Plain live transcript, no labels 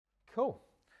Cool.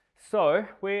 So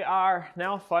we are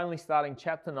now finally starting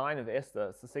chapter 9 of Esther.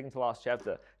 It's the second to last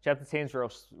chapter. Chapter 10 is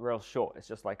real short. It's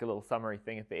just like a little summary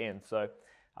thing at the end. So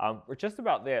we're just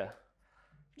about there,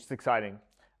 which is exciting.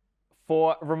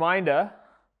 For a reminder,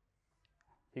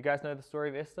 you guys know the story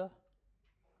of Esther?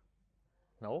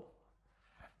 No?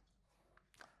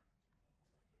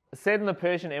 It's set in the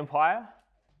Persian Empire,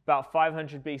 about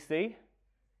 500 BC.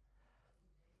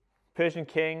 Persian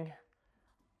king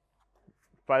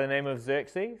by the name of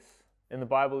Xerxes. In the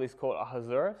Bible, he's called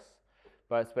Ahasuerus,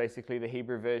 but it's basically the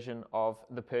Hebrew version of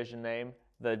the Persian name.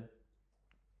 The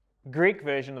Greek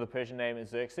version of the Persian name is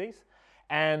Xerxes,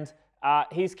 and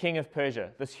he's king of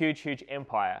Persia, this huge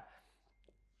empire.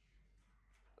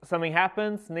 Something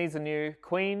happens, needs a new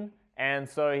queen, and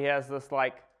so he has this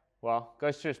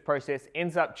goes through this process,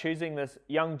 ends up choosing this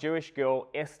young Jewish girl,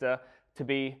 Esther, to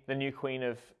be the new queen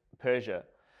of Persia.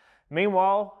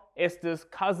 Meanwhile, Esther's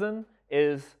cousin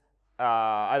is,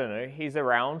 he's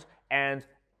around, and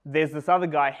there's this other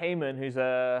guy, Haman, who's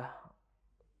a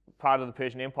part of the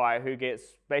Persian Empire, who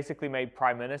gets basically made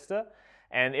prime minister,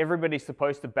 and everybody's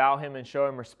supposed to bow him and show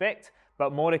him respect,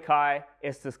 but Mordecai,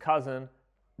 Esther's cousin,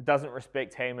 doesn't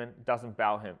respect Haman, doesn't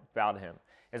bow to him.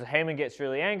 And so Haman gets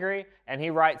really angry, and he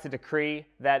writes a decree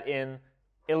that in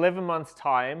 11 months'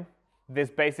 time,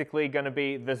 there's basically going to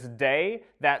be this day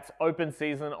that's open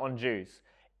season on Jews.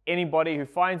 Anybody who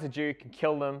finds a Jew can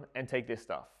kill them and take their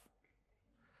stuff.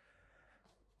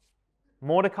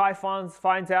 Mordecai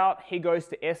finds out, he goes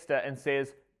to Esther and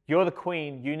says, "You're the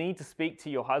queen, you need to speak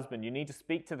to your husband, you need to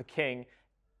speak to the king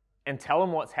and tell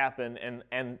him what's happened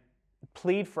and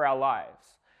plead for our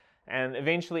lives." And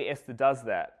eventually Esther does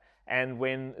that. And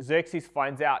when Xerxes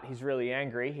finds out, he's really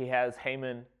angry. He has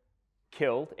Haman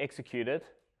killed, executed,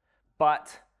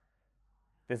 but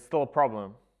there's still a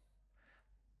problem.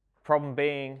 Problem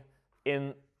being,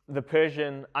 under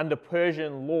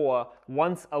Persian law,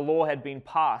 once a law had been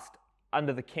passed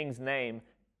under the king's name,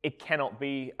 it cannot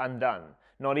be undone.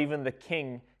 Not even the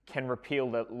king can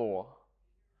repeal that law.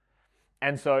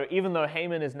 And so even though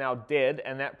Haman is now dead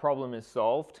and that problem is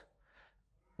solved,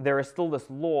 there is still this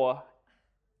law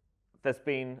that's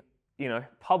been,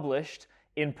 published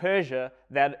in Persia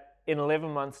that in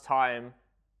 11 months' time,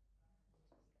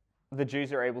 the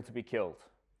Jews are able to be killed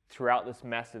throughout this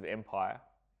massive empire.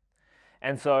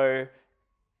 And so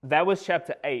that was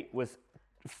chapter 8, was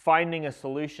finding a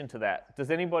solution to that.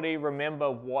 Does anybody remember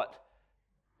what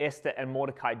Esther and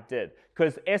Mordecai did?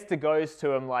 Because Esther goes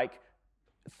to him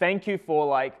thank you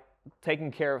for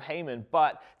taking care of Haman,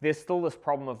 but there's still this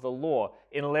problem of the law.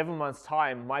 In 11 months'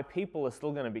 time, my people are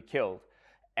still going to be killed.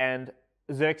 And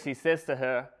Xerxes says to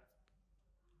her,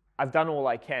 "I've done all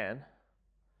I can,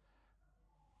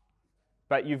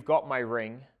 but you've got my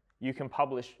ring. You can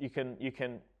publish, you can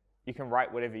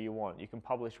write whatever you want. You can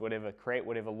publish whatever, create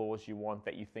whatever laws you want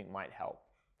that you think might help."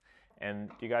 And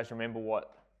do you guys remember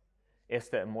what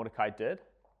Esther and Mordecai did?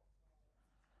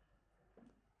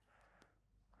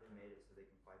 They made it so they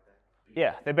can fight back.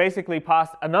 Yeah, they basically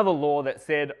passed another law that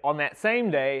said on that same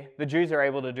day, the Jews are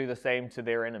able to do the same to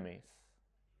their enemies.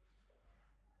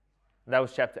 That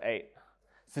was chapter 8.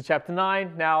 So chapter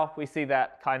 9, now we see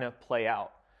that kind of play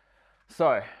out.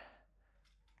 So,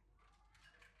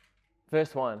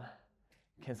 verse 1.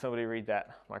 Can somebody read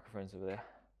that? Microphone's over there.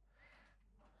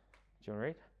 Do you want to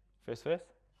read? First verse?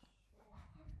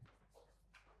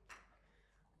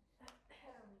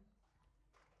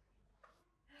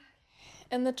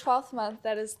 In the 12th month,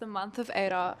 that is the month of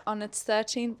Adar, on its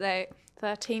 13th day,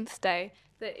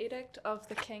 the edict of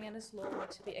the king and his law were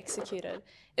to be executed.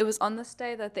 It was on this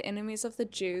day that the enemies of the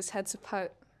Jews had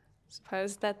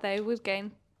supposed that they would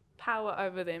gain power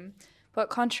over them. But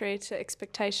contrary to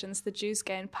expectations, the Jews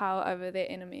gained power over their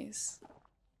enemies.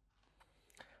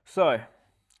 So,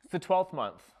 it's the 12th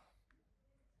month.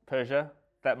 Persia,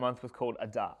 that month was called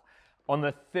Adar. On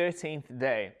the 13th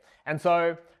day. And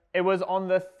so, it was on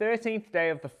the 13th day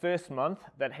of the first month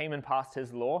that Haman passed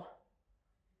his law.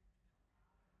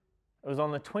 It was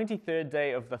on the 23rd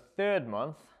day of the third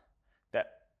month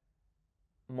that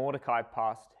Mordecai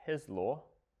passed his law.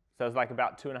 So it was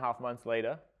about 2.5 months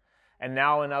later. And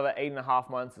now another 8.5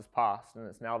 months has passed, and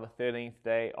it's now the 13th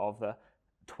day of the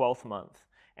 12th month.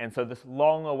 And so this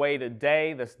long-awaited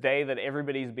day, this day that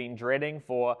everybody's been dreading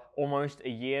for almost a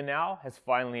year now, has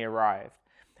finally arrived.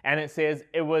 And it says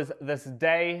it was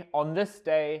on this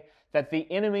day, that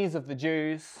the enemies of the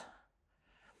Jews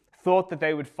thought that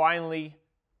they would finally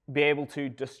be able to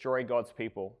destroy God's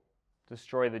people,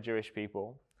 destroy the Jewish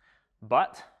people.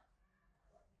 But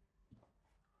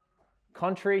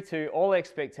contrary to all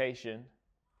expectation,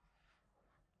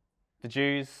 the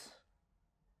Jews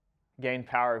gained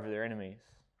power over their enemies.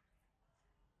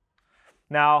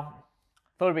 Now,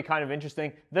 thought it'd be kind of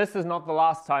interesting. This is not the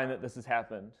last time that this has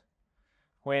happened.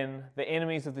 When the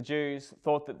enemies of the Jews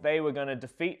thought that they were going to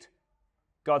defeat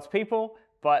God's people,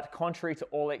 but contrary to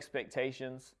all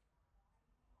expectations,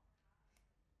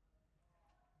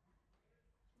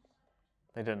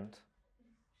 they didn't.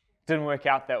 Didn't work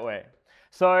out that way.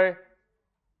 So,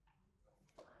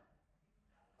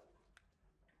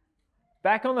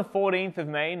 back on the 14th of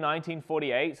May,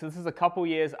 1948, so this is a couple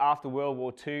years after World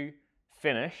War II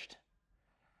finished,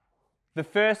 the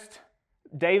first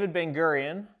David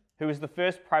Ben-Gurion, who was the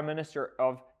first Prime Minister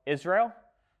of Israel,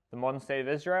 the modern state of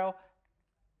Israel,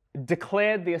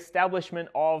 declared the establishment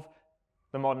of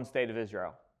the modern state of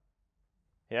Israel.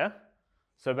 Yeah?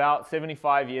 So about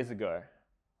 75 years ago.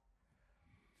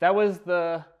 That was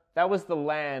the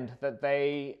land that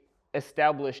they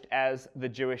established as the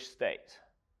Jewish state.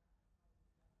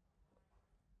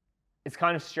 It's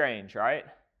kind of strange, right?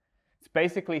 It's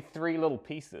basically three little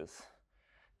pieces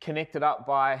connected up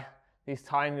by these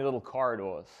tiny little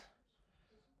corridors.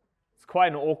 It's quite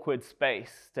an awkward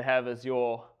space to have as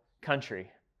your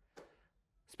country,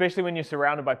 especially when you're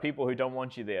surrounded by people who don't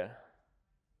want you there.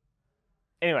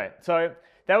 Anyway, so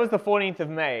that was the 14th of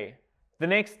May. The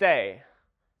next day,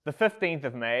 the 15th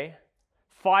of May,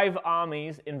 5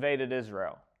 armies invaded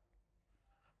Israel.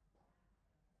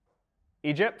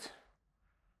 Egypt,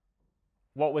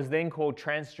 what was then called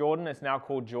Transjordan, it's now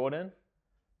called Jordan.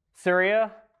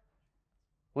 Syria,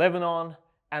 Lebanon,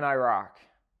 and Iraq.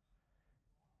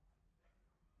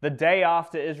 The day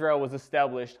after Israel was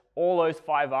established, all those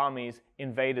 5 armies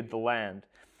invaded the land.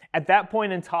 At that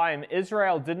point in time,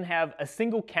 Israel didn't have a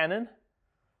single cannon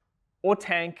or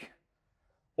tank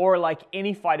or like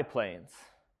any fighter planes.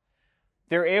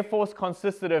 Their air force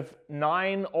consisted of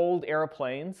 9 old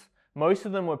airplanes. Most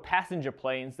of them were passenger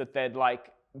planes that they'd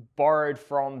like borrowed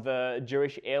from the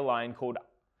Jewish airline called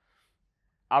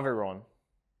Aviron.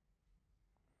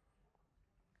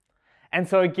 And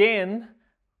so again,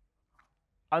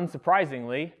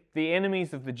 unsurprisingly, the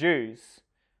enemies of the Jews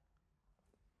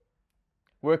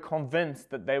were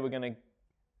convinced that they were going to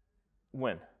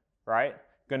win, right?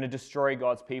 Going to destroy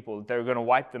God's people. They were going to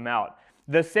wipe them out.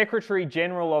 The Secretary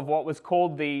General of what was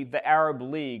called the Arab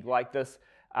League, like this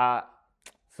I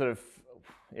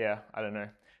don't know,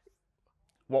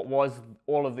 what was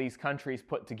all of these countries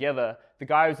put together, the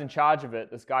guy who's in charge of it,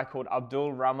 this guy called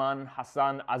Abdul Rahman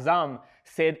Hassan Azam,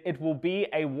 said it will be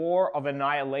a war of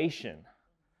annihilation.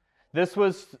 This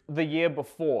was the year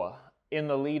before, in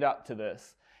the lead up to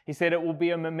this. He said it will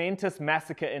be a momentous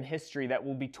massacre in history that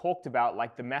will be talked about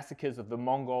like the massacres of the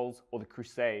Mongols or the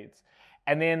Crusades.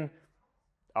 And then,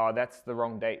 that's the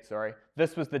wrong date, sorry.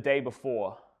 This was the day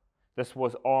before. This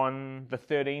was on the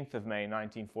 13th of May,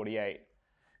 1948.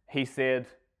 He said,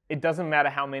 it doesn't matter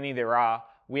how many there are,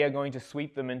 we are going to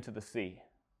sweep them into the sea.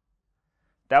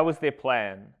 That was their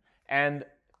plan. And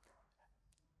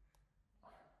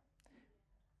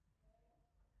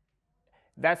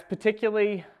that's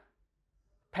particularly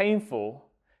painful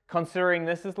considering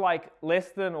this is like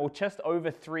less than or just over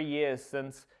 3 years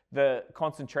since the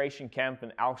concentration camp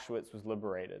in Auschwitz was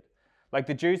liberated. Like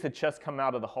the Jews had just come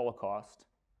out of the Holocaust.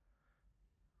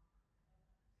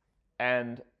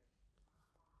 And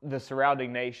the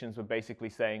surrounding nations were basically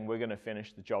saying, we're going to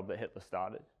finish the job that Hitler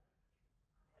started.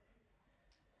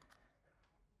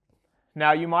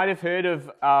 Now, you might have heard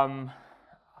of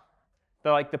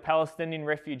the Palestinian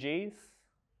refugees.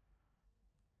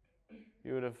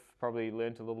 You would have probably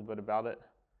learned a little bit about it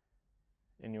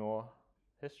in your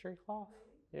history class.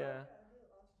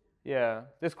 Yeah.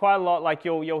 There's quite a lot, like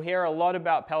you'll hear a lot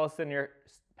about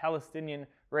Palestinian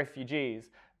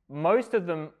refugees. Most of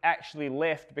them actually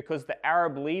left because the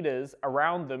Arab leaders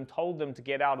around them told them to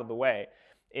get out of the way.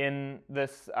 In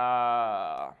this,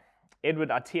 Edward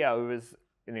Atiyah, who was,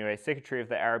 secretary of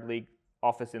the Arab League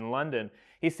office in London,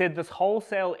 he said this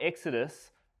wholesale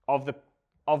exodus of the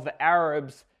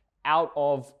Arabs out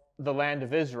of the land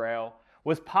of Israel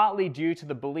was partly due to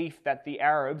the belief that the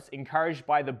Arabs, encouraged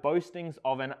by the boastings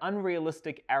of an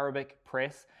unrealistic Arabic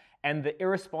press and the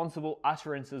irresponsible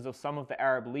utterances of some of the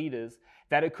Arab leaders,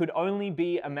 that it could only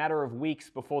be a matter of weeks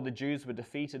before the Jews were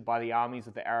defeated by the armies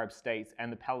of the Arab states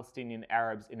and the Palestinian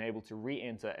Arabs enabled to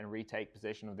re-enter and retake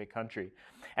possession of their country.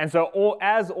 And so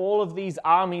as all of these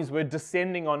armies were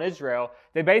descending on Israel,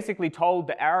 they basically told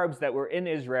the Arabs that were in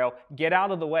Israel, get out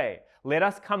of the way. Let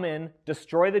us come in,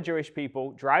 destroy the Jewish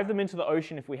people, drive them into the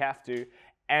ocean if we have to,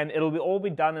 and it'll all be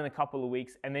done in a couple of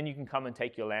weeks, and then you can come and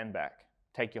take your land back,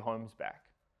 take your homes back.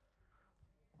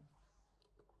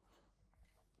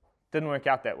 Didn't work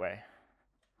out that way.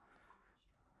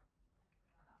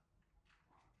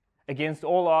 Against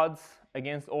all odds,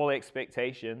 against all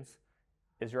expectations,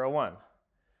 Israel won.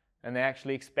 And they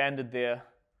actually expanded their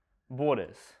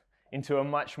borders into a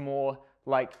much more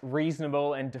like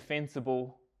reasonable and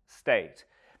defensible state.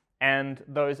 And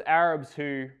those Arabs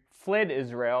who fled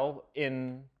Israel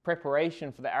in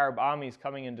preparation for the Arab armies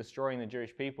coming and destroying the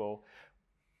Jewish people,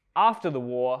 after the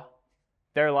war,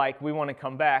 they're like, we want to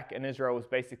come back. And Israel was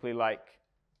basically like,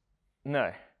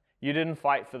 no, you didn't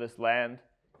fight for this land.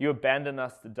 You abandoned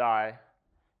us to die.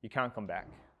 You can't come back.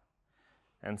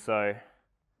 And so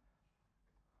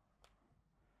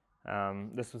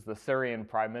this was the Syrian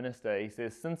prime minister. He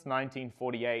says, since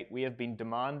 1948, we have been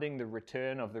demanding the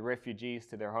return of the refugees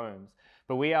to their homes,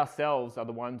 but we ourselves are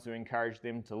the ones who encourage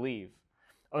them to leave.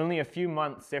 Only a few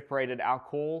months separated our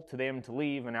call to them to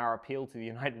leave and our appeal to the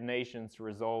United Nations to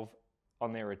resolve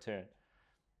on their return.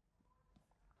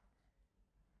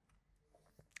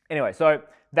 Anyway, so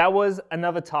that was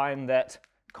another time that,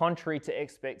 contrary to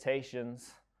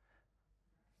expectations,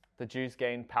 the Jews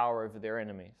gained power over their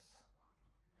enemies.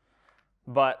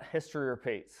 But history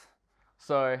repeats.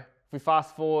 So if we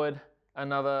fast forward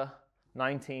another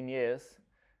 19 years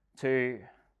to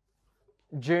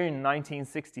June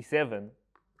 1967,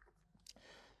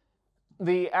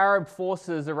 the Arab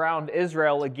forces around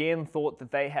Israel again thought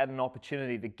that they had an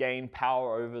opportunity to gain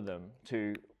power over them,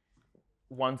 to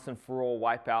once and for all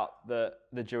wipe out the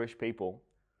Jewish people.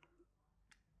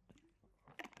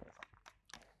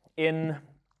 In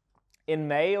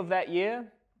May of that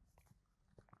year,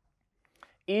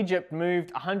 Egypt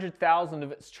moved 100,000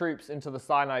 of its troops into the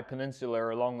Sinai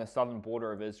Peninsula along the southern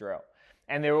border of Israel.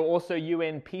 And there were also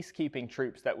UN peacekeeping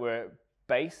troops that were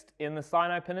based in the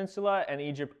Sinai Peninsula, and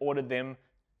Egypt ordered them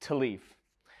to leave.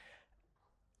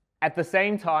 At the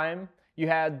same time, you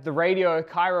had the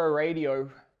Cairo radio,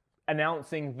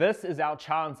 announcing, "This is our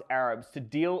chance, Arabs, to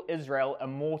deal Israel a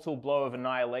mortal blow of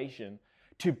annihilation,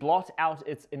 to blot out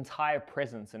its entire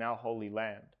presence in our holy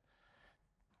land."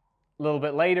 A little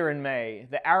bit later in May,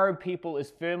 the Arab people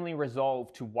is firmly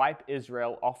resolved to wipe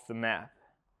Israel off the map.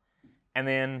 And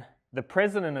then the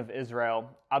president of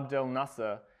Israel, Abdel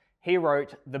Nasser, he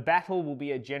wrote, "The battle will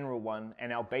be a general one,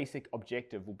 and our basic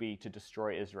objective will be to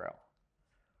destroy Israel."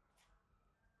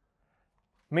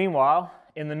 Meanwhile,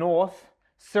 in the north,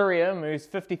 Syria moves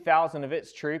 50,000 of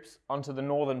its troops onto the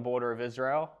northern border of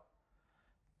Israel.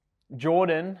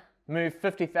 Jordan moved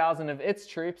 50,000 of its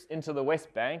troops into the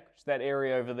West Bank, which is that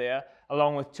area over there,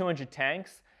 along with 200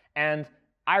 tanks. And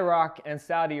Iraq and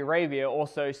Saudi Arabia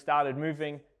also started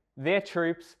moving their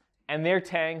troops and their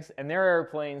tanks and their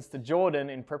airplanes to Jordan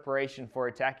in preparation for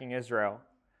attacking Israel.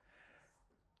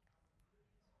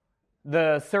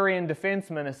 The Syrian defense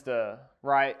minister,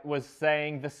 was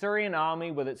saying, "The Syrian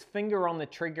army with its finger on the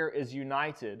trigger is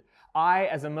united. I,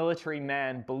 as a military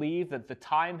man, believe that the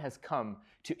time has come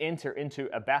to enter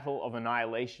into a battle of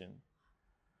annihilation."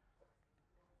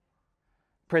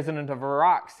 President of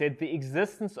Iraq said, "The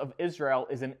existence of Israel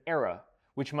is an error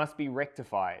which must be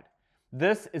rectified.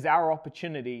 This is our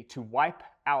opportunity to wipe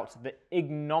out the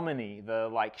ignominy,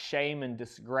 the shame and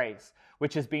disgrace,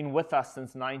 which has been with us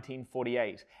since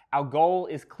 1948. Our goal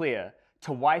is clear,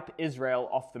 to wipe Israel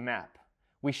off the map.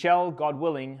 We shall, God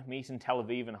willing, meet in Tel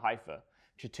Aviv and Haifa,"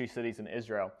 which are two cities in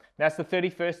Israel. That's the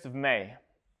 31st of May.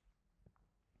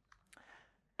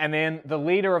 And then the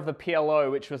leader of the PLO,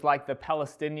 which was like the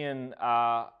Palestinian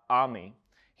army,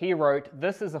 he wrote,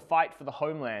 "This is a fight for the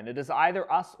homeland. It is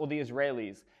either us or the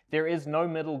Israelis. There is no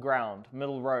middle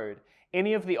road.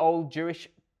 Any of the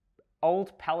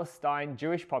old Palestine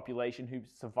Jewish population who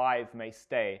survive may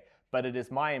stay, but it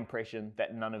is my impression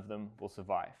that none of them will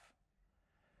survive."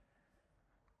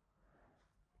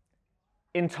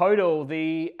 In total,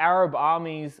 the Arab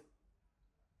armies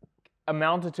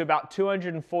amounted to about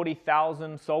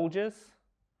 240,000 soldiers,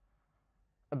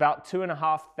 about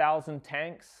 2,500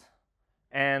 tanks,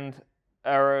 and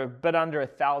a bit under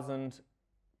 1,000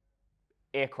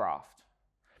 aircraft.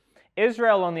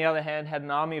 Israel, on the other hand, had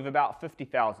an army of about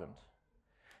 50,000.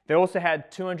 They also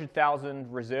had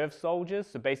 200,000 reserve soldiers,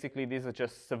 so basically these are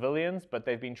just civilians, but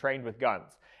they've been trained with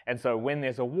guns. And so when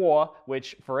there's a war,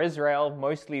 which for Israel,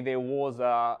 mostly their wars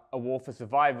are a war for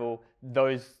survival,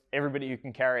 everybody who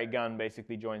can carry a gun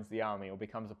basically joins the army or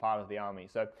becomes a part of the army.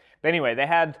 But anyway, they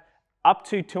had up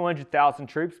to 200,000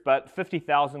 troops, but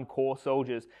 50,000 core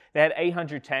soldiers. They had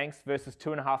 800 tanks versus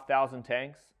 2,500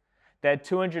 tanks. They had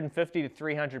 250 to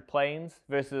 300 planes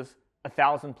versus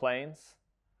 1,000 planes.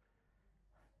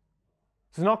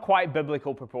 It's not quite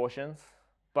biblical proportions,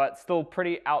 but still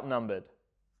pretty outnumbered.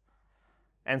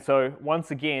 And so,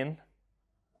 once again,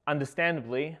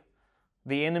 understandably,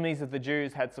 the enemies of the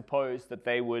Jews had supposed that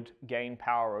they would gain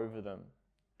power over them,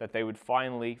 that they would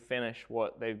finally finish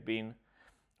what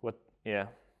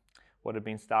what had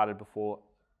been started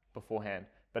beforehand.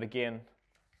 But again,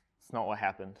 it's not what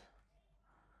happened.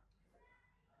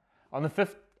 On the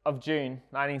 5th of June,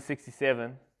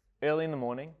 1967, early in the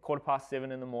morning,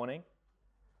 7:15 in the morning,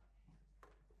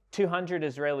 200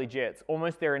 Israeli jets,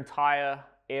 almost their entire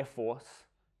air force,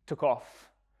 took off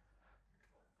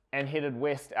and headed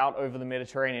west out over the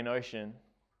Mediterranean Ocean,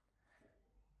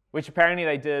 which apparently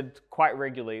they did quite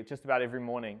regularly, just about every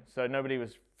morning. So nobody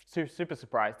was super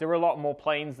surprised. There were a lot more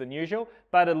planes than usual,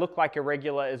 but it looked like a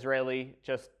regular Israeli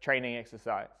just training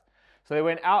exercise. So they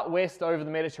went out west over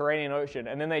the Mediterranean Ocean,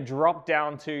 and then they dropped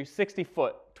down to 60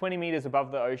 foot, 20 meters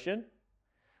above the ocean,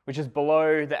 which is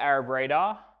below the Arab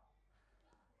radar.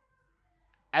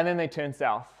 And then they turned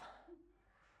south.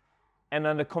 And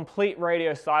under complete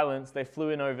radio silence, they flew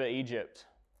in over Egypt.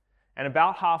 And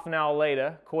about half an hour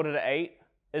later, 7:45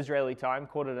 Israeli time,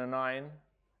 8:45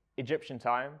 Egyptian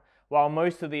time, while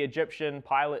most of the Egyptian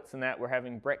pilots and that were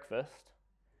having breakfast,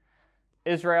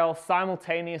 Israel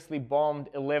simultaneously bombed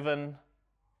 11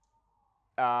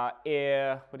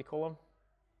 air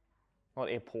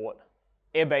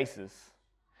bases.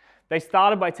 They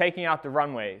started by taking out the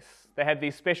runways. They had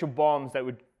these special bombs that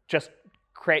would just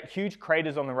create huge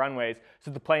craters on the runways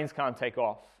so the planes can't take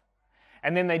off.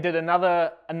 And then they did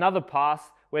another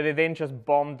pass where they then just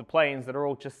bombed the planes that are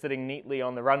all just sitting neatly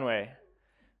on the runway,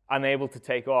 unable to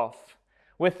take off.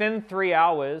 Within 3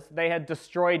 hours, they had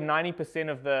destroyed 90%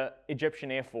 of the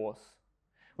Egyptian Air Force,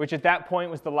 which at that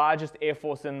point was the largest air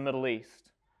force in the Middle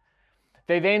East.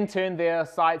 They then turned their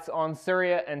sights on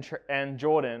Syria and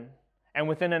Jordan, and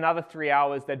within another 3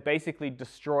 hours, they'd basically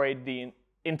destroyed the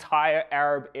entire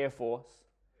Arab Air Force.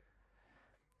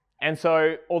 And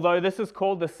so, although this is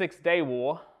called the 6-Day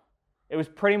War, it was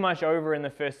pretty much over in the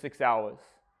first 6 hours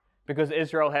because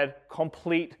Israel had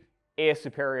complete air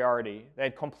superiority. They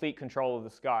had complete control of the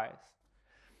skies.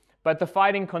 But the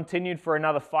fighting continued for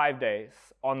another 5 days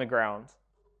on the ground,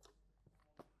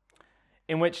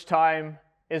 in which time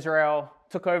Israel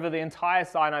took over the entire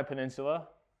Sinai Peninsula,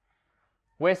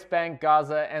 West Bank,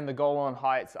 Gaza, and the Golan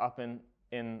Heights up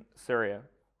in Syria.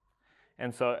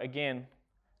 And so again,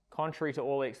 contrary to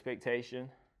all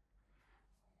expectation,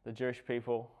 the Jewish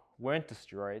people weren't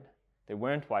destroyed. They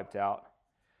weren't wiped out.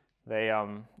 They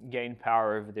gained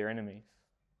power over their enemies.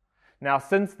 Now,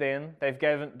 since then, they've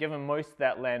given most of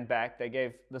that land back. They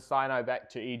gave the Sinai back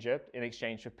to Egypt in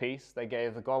exchange for peace. They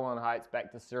gave the Golan Heights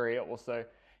back to Syria also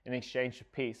in exchange for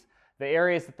peace. The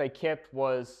areas that they kept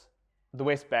was the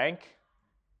West Bank,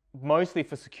 mostly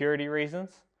for security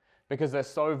reasons, because they're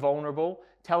so vulnerable.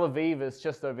 Tel Aviv is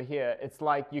just over here. It's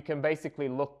like you can basically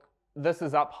look, this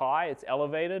is up high, it's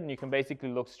elevated, and you can basically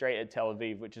look straight at Tel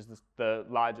Aviv, which is the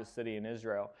largest city in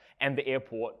Israel, and the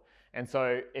airport. And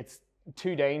so it's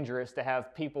too dangerous to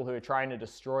have people who are trying to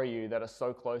destroy you that are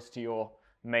so close to your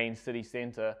main city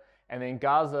center. And then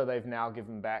Gaza, they've now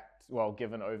given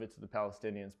over to the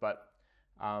Palestinians. But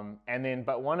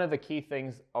one of the key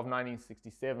things of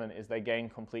 1967 is they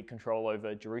gained complete control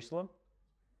over Jerusalem,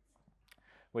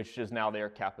 which is now their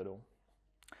capital.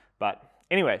 But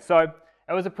anyway, so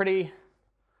it was a pretty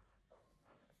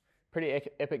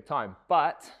epic time.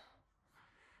 But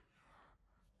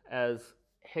as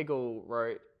Hegel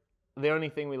wrote, the only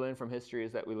thing we learn from history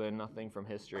is that we learn nothing from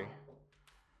history.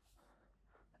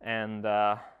 And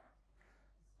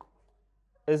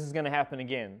this is going to happen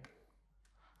again.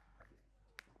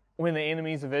 When the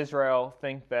enemies of Israel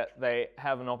think that they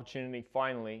have an opportunity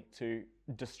finally to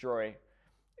destroy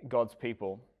God's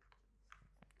people.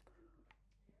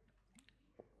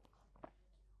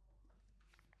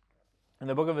 In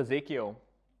the book of Ezekiel,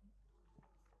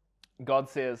 God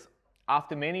says,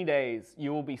 "After many days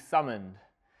you will be summoned.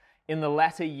 In the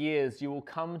latter years you will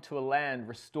come to a land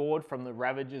restored from the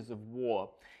ravages of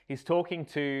war." He's talking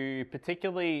to,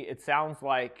 particularly, it sounds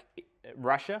like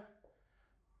Russia,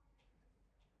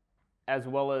 as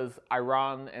well as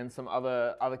Iran and some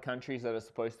other countries that are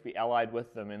supposed to be allied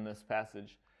with them in this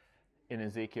passage in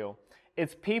Ezekiel.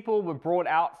 "Its people were brought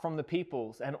out from the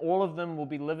peoples, and all of them will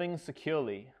be living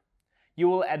securely. You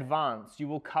will advance, you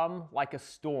will come like a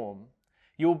storm.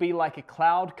 You will be like a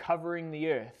cloud covering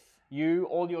the earth, you,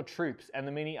 all your troops, and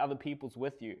the many other peoples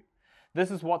with you.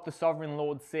 This is what the sovereign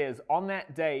Lord says. On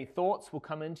that day, thoughts will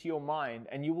come into your mind,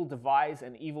 and you will devise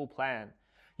an evil plan.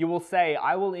 You will say,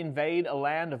 I will invade a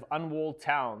land of unwalled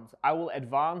towns. I will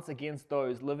advance against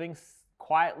those living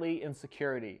quietly in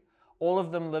security, all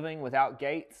of them living without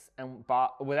gates and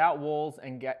without walls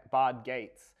and barred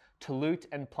gates, to loot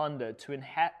and plunder, to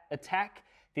attack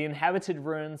the inhabited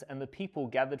ruins and the people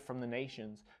gathered from the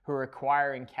nations who are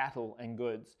acquiring cattle and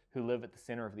goods, who live at the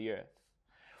center of the earth."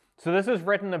 So this is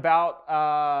written about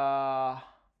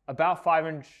about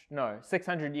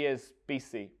 600 years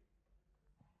BC.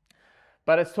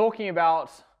 But it's talking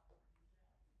about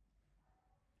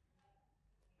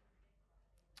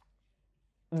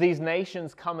these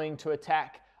nations coming to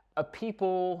attack a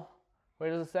people, where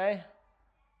does it say?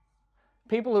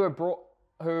 People who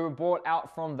were brought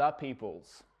out from the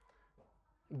peoples,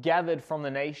 gathered from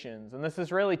the nations. And this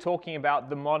is really talking about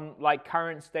the modern,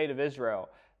 current state of Israel.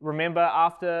 Remember,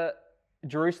 after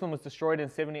Jerusalem was destroyed in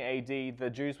 70 AD, the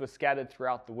Jews were scattered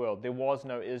throughout the world. There was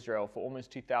no Israel for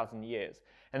almost 2,000 years.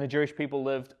 And the Jewish people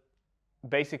lived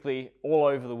basically all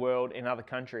over the world in other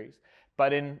countries.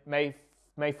 But in May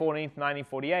 14th,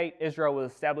 1948, Israel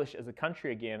was established as a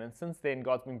country again. And since then,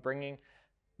 God's been bringing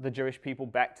the Jewish people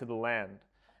back to the land.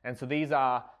 And so these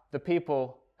are the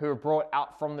people who are brought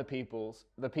out from the peoples,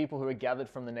 the people who are gathered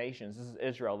from the nations. This is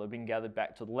Israel. They've been gathered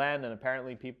back to the land, and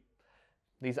apparently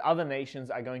these other nations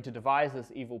are going to devise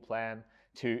this evil plan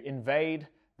to invade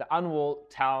the unwalled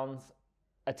towns,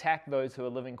 attack those who are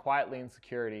living quietly in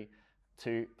security,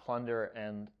 to plunder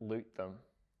and loot them.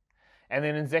 And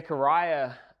then in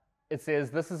Zechariah, it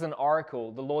says, this is an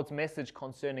oracle, the Lord's message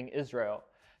concerning Israel.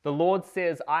 The Lord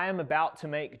says, I am about to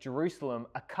make Jerusalem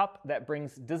a cup that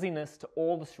brings dizziness to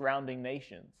all the surrounding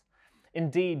nations.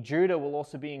 Indeed, Judah will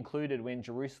also be included when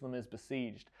Jerusalem is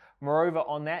besieged. Moreover,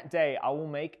 on that day, I will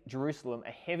make Jerusalem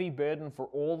a heavy burden for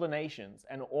all the nations,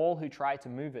 and all who try to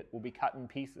move it will be cut in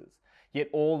pieces. Yet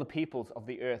all the peoples of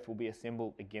the earth will be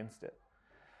assembled against it.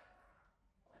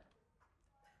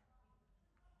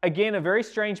 Again, a very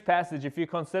strange passage if you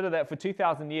consider that for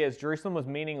 2,000 years, Jerusalem was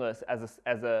meaningless as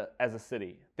a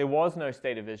city. There was no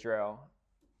state of Israel,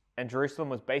 and Jerusalem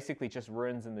was basically just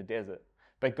ruins in the desert.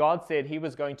 But God said he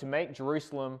was going to make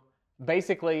Jerusalem,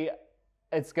 basically,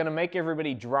 it's going to make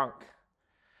everybody drunk.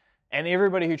 And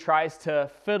everybody who tries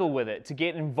to fiddle with it, to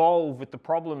get involved with the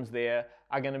problems there,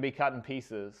 are going to be cut in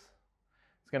pieces.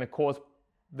 It's going to cause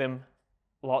them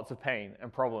lots of pain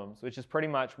and problems, which is pretty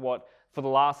much what, for the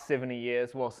last 70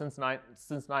 years, well, since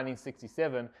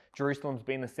 1967, Jerusalem's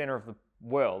been the center of the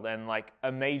world and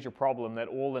a major problem that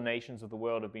all the nations of the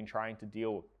world have been trying to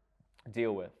deal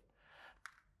with.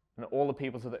 And all the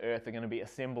peoples of the earth are going to be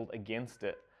assembled against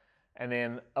it. And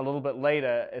then a little bit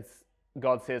later,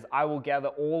 God says, I will gather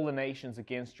all the nations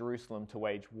against Jerusalem to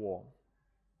wage war.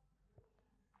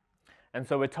 And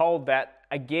so we're told that,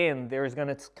 again, there is going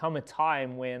to come a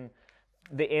time when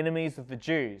the enemies of the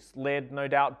Jews, led no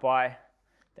doubt by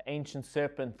the ancient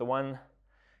serpent, the one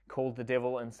called the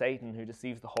devil and Satan, who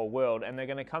deceives the whole world, and they're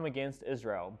going to come against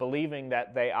Israel, believing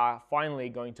that they are finally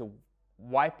going to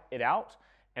wipe it out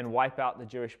and wipe out the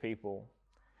Jewish people.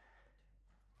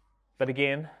 But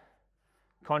again,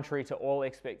 contrary to all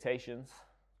expectations,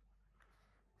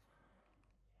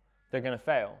 they're going to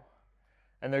fail.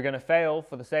 And they're going to fail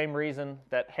for the same reason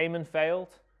that Haman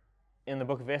failed in the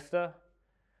book of Esther,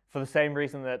 for the same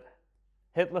reason that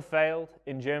Hitler failed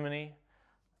in Germany,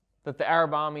 that the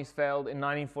Arab armies failed in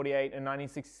 1948 and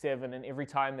 1967, and every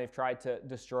time they've tried to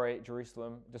destroy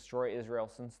Jerusalem, destroy Israel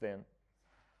since then.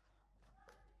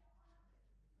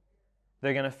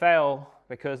 They're going to fail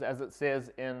because, as it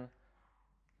says in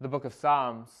the book of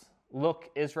Psalms, look,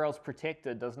 Israel's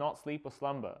protector does not sleep or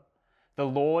slumber. The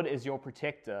Lord is your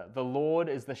protector. The Lord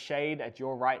is the shade at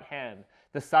your right hand.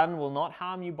 The sun will not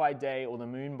harm you by day or the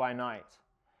moon by night.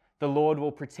 The Lord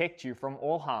will protect you from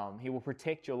all harm. He will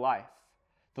protect your life.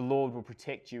 The Lord will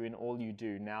protect you in all you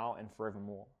do, now and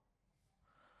forevermore.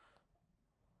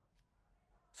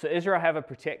 So Israel have a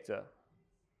protector.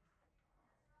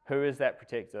 Who is that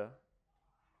protector?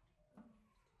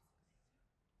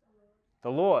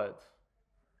 The Lord.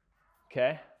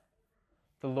 Okay?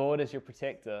 The Lord is your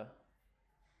protector.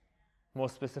 More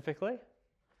specifically,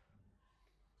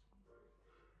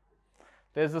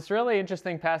 there's this really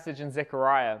interesting passage in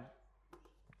Zechariah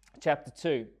chapter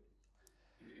 2.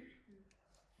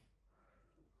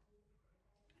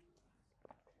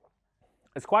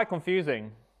 It's quite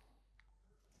confusing.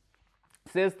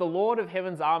 It says, the Lord of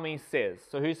heaven's armies says.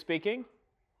 So who's speaking?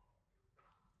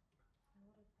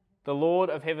 The Lord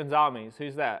of heaven's armies.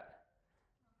 Who's that?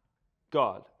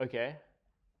 God. Okay.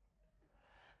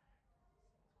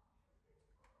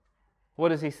 What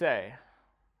does he say?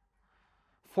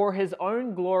 For his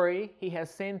own glory, he has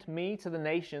sent me to the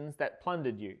nations that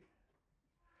plundered you.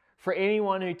 For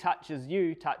anyone who touches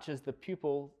you touches the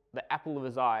apple of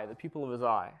his eye, the pupil of his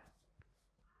eye.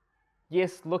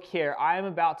 Yes, look here, I am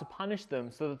about to punish them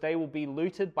so that they will be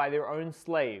looted by their own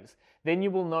slaves. Then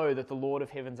you will know that the Lord of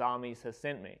heaven's armies has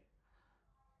sent me.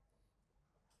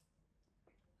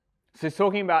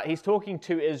 So he's talking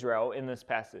to Israel in this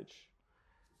passage.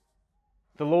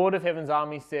 The Lord of heaven's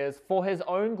army says, for his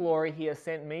own glory he has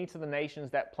sent me to the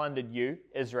nations that plundered you,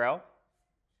 Israel.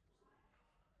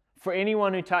 For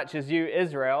anyone who touches you,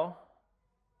 Israel,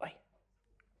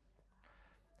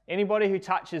 anybody who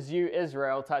touches you,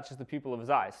 Israel, touches the pupil of his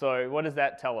eye. So what does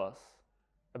that tell us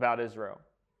about Israel?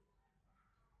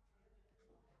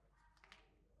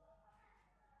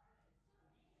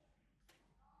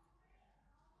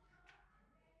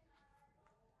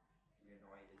 You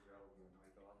annoy Israel, you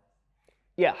annoy God.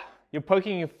 Yeah, you're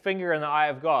poking your finger in the eye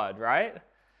of God, right?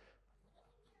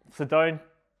 So don't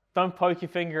poke your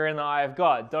finger in the eye of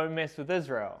God. Don't mess with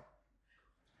Israel.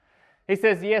 He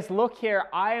says, yes, look here,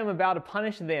 I am about to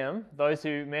punish them, those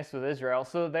who mess with Israel,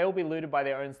 so that they will be looted by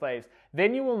their own slaves.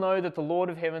 Then you will know that the Lord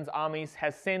of heaven's armies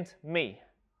has sent me.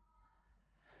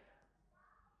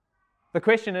 The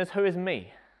question is, who is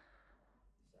me?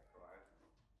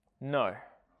 No.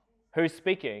 Who's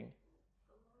speaking?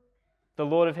 The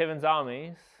Lord of heaven's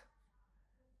armies.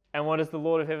 And what does the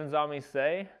Lord of heaven's armies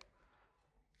say?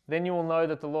 Then you will know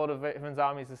that the Lord of heaven's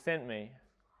armies has sent me.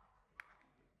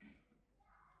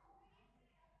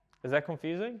 Is that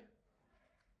confusing?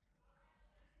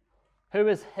 Who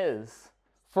is his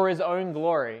for his own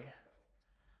glory?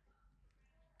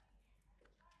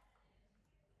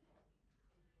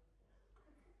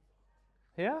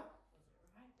 Yeah?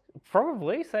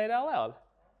 Probably. Say it out loud.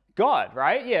 God,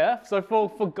 right? Yeah. So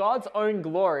for God's own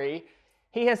glory,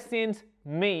 he has sent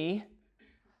me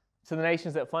to the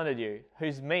nations that plundered you.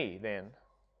 Who's me then?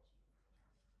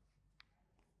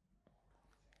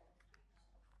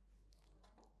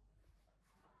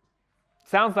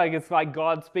 Sounds like it's like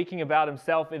God speaking about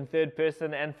himself in third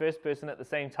person and first person at the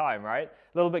same time, right?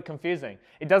 A little bit confusing.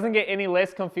 It doesn't get any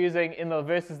less confusing in the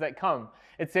verses that come.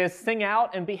 It says, sing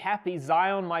out and be happy,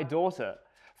 Zion, my daughter.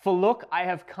 For look, I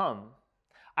have come.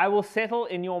 I will settle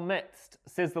in your midst,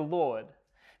 says the Lord.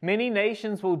 Many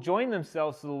nations will join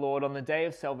themselves to the Lord on the day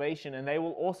of salvation, and they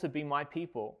will also be my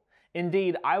people.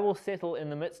 Indeed, I will settle in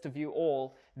the midst of you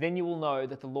all. Then you will know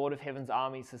that the Lord of heaven's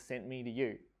armies has sent me to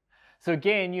you. So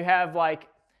again, you have like,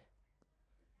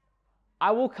 I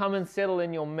will come and settle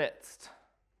in your midst.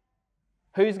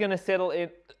 Who's going to settle in?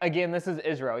 Again, this is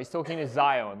Israel. He's talking to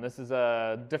Zion. This is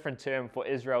a different term for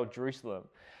Israel, Jerusalem.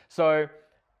 So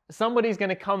somebody's going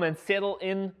to come and settle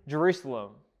in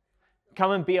Jerusalem. Come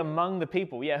and be among the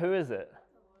people. Yeah, who is it?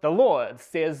 The Lord,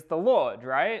 says the Lord,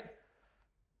 right?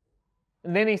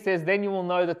 And then he says, then you will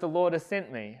know that the Lord has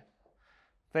sent me.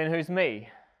 Then who's me?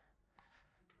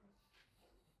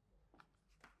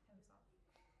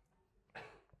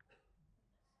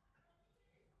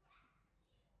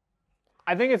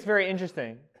 I think it's very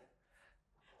interesting.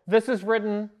 This is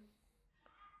written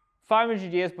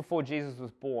 500 years before Jesus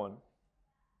was born.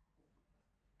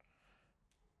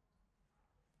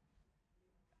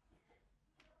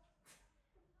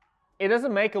 It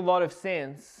doesn't make a lot of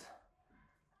sense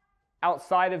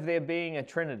outside of there being a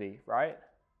Trinity, right?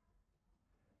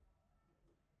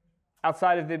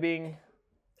 Outside of there being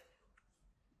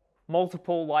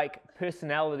multiple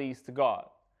personalities to God,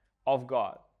 of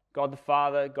God. God the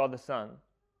Father, God the Son.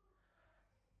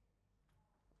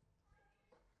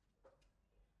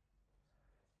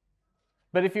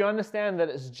 But if you understand that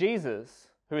it's Jesus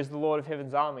who is the Lord of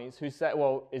heaven's armies,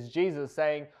 is Jesus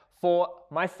saying, for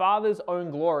my Father's own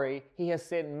glory, he has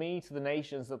sent me to the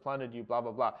nations that plundered you, blah,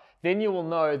 blah, blah. Then you will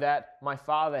know that my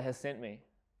Father has sent me.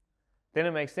 Then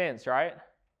it makes sense, right?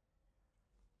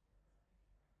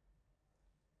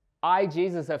 I,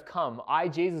 Jesus, have come. I,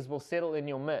 Jesus, will settle in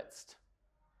your midst.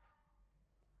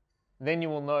 Then you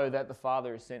will know that the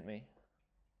Father has sent me.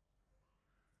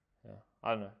 Yeah,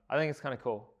 I don't know. I think it's kind of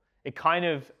cool. It kind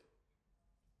of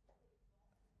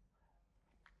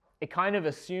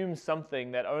assumes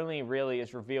something that only really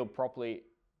is revealed properly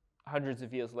hundreds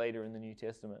of years later in the New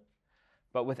Testament.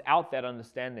 But without that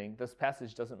understanding, this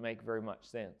passage doesn't make very much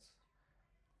sense.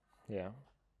 Yeah.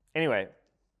 Anyway,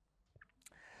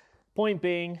 point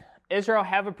being, Israel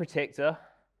have a protector.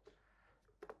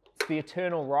 It's the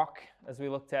eternal rock, as we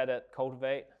looked at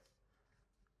Cultivate.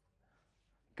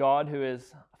 God who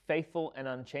is faithful and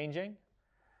unchanging.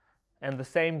 And the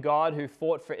same God who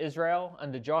fought for Israel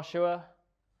under Joshua,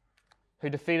 who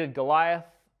defeated Goliath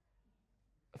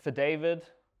for David,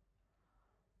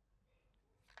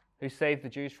 who saved the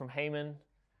Jews from Haman,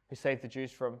 who saved the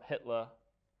Jews from Hitler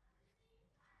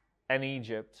and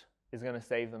Egypt, is going to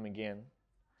save them again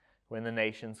when the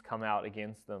nations come out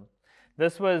against them.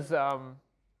 This was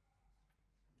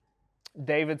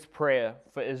David's prayer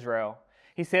for Israel.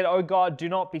 He said, "O God, do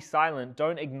not be silent.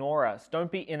 Don't ignore us.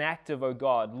 Don't be inactive, O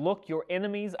God. Look, your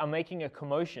enemies are making a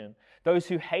commotion. Those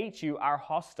who hate you are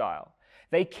hostile.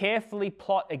 They carefully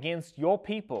plot against your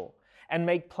people. and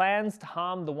make plans to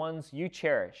harm the ones you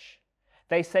cherish.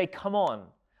 They say, "Come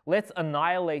on, let's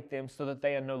annihilate them so that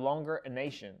they are no longer a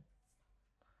nation.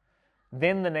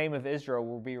 Then the name of Israel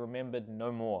will be remembered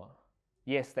no more."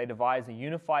 Yes, they devise a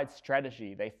unified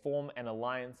strategy. They form an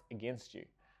alliance against you.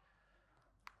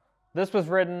 This was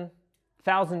written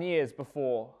 1,000 years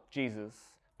before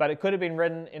Jesus, but it could have been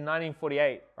written in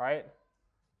 1948, right?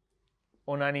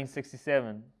 Or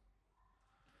 1967.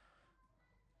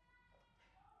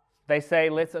 They say,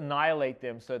 let's annihilate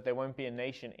them so that they won't be a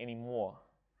nation anymore.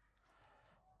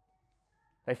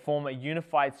 They form a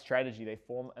unified strategy. They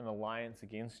form an alliance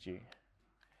against you.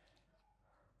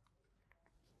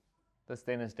 This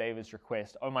then is David's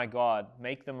request. "Oh my God,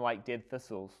 make them like dead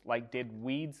thistles, like dead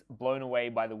weeds blown away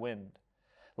by the wind.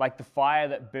 Like the fire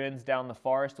that burns down the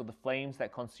forest or the flames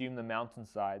that consume the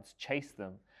mountainsides. Chase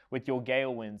them with your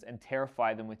gale winds and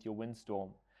terrify them with your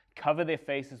windstorm. Cover their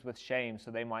faces with shame so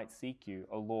they might seek you,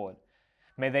 O Lord.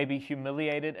 May they be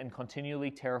humiliated and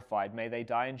continually terrified. May they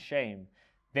die in shame.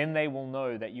 Then they will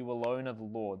know that you alone are the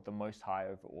Lord, the Most High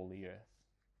over all the earth."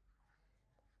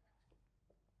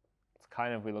 It's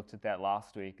kind of, we looked at that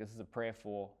last week. This is a prayer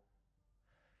for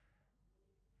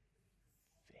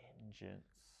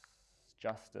vengeance,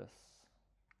 justice,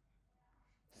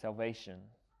 salvation.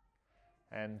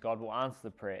 And God will answer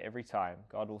the prayer every time.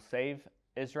 God will save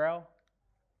Israel,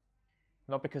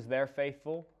 not because they're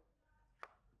faithful,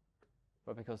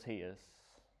 but because He is.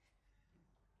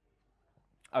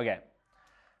 Okay,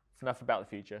 it's enough about the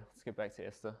future. Let's get back to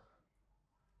Esther.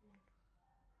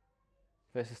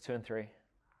 Verses 2 and 3.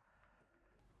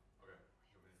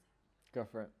 Go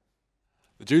for it.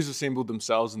 The Jews assembled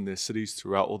themselves in their cities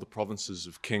throughout all the provinces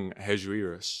of King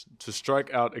Ahasuerus to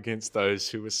strike out against those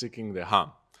who were seeking their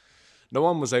harm. No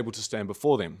one was able to stand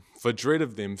before them, for dread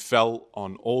of them fell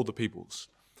on all the peoples.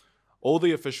 All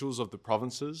the officials of the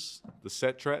provinces, the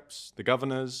satraps, the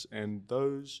governors, and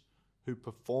those who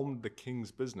performed the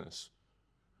king's business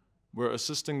were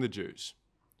assisting the Jews,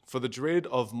 for the dread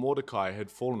of Mordecai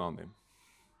had fallen on them.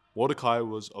 Mordecai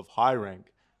was of high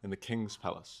rank in the king's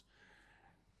palace,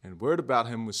 and word about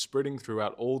him was spreading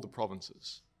throughout all the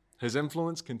provinces. His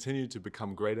influence continued to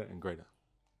become greater and greater.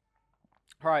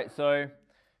 All right, so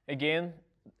again,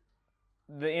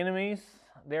 the enemies,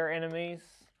 their enemies,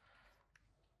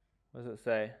 what does it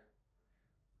say?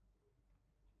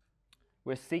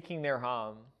 We're seeking their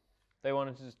harm. They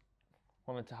wanted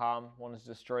to harm, wanted to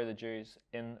destroy the Jews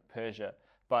in Persia.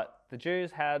 But the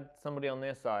Jews had somebody on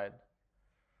their side,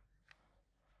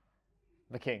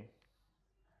 the king,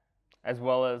 as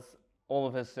well as all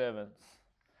of his servants.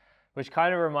 Which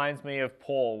kind of reminds me of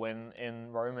Paul when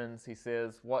in Romans he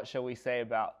says, "What shall we say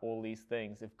about all these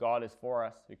things? If God is for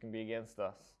us, who can be against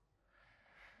us?"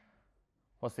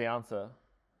 What's the answer?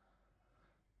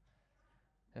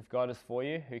 If God is for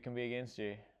you, who can be against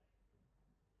you?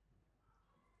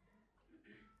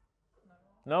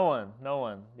 No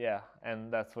one. Yeah,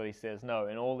 and that's what he says. No,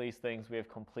 in all these things we have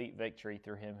complete victory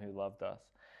through Him who loved us.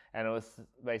 And it was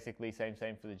basically same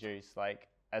for the Jews. Like,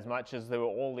 as much as there were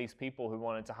all these people who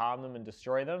wanted to harm them and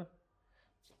destroy them,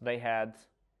 they had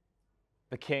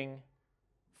the king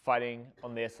fighting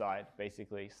on their side,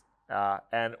 basically.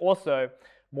 And also,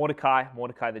 Mordecai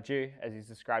the Jew, as he's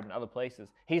described in other places,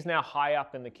 he's now high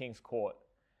up in the king's court.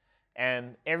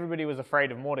 And everybody was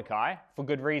afraid of Mordecai, for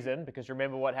good reason, because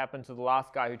remember what happened to the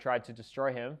last guy who tried to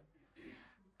destroy him,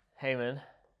 Haman.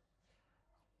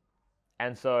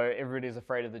 And so everybody's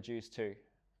afraid of the Jews too,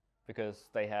 because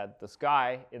they had this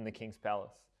guy in the king's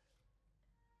palace.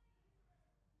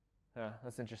 Yeah,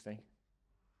 that's interesting.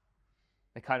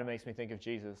 It kind of makes me think of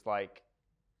Jesus, like,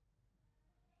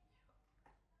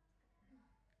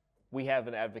 we have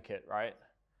an advocate, right?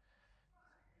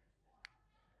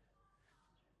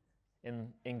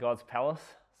 In God's palace,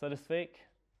 so to speak.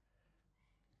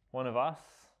 One of us,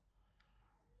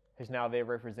 who's now there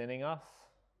representing us.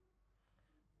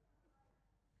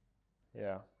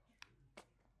 Yeah.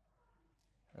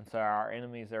 And so our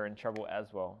enemies are in trouble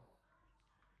as well.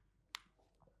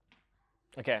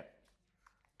 Okay.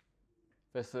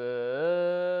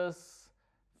 Verses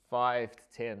 5 to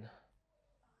 10.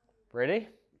 Ready?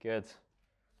 Good.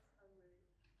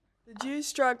 The Jews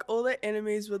struck all their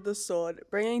enemies with the sword,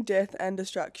 bringing death and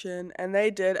destruction, and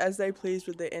they did as they pleased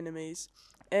with their enemies.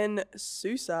 In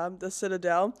Susa, the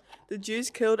citadel, the Jews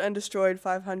killed and destroyed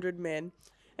 500 men.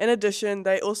 In addition,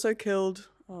 they also killed,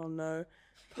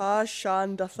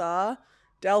 Parshandatha,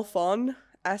 Dalphon,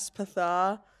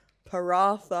 Aspathar,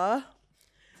 Paratha,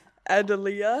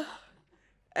 Adelia,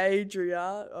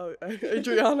 Adriana,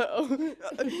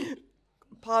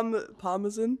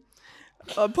 Parmesan,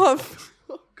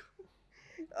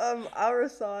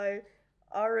 Arasai,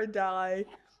 Aradai,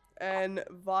 and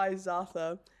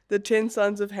Vaizatha, the 10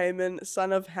 sons of Haman,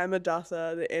 son of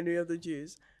Hammedatha, the enemy of the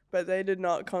Jews, but they did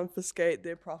not confiscate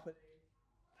their property.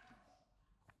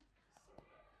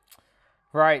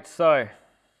 Right, so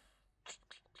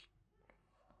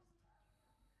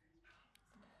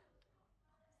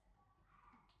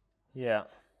yeah.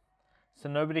 So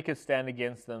nobody could stand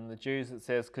against them. The Jews, it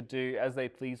says, could do as they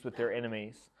pleased with their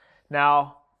enemies.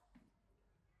 Now,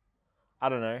 I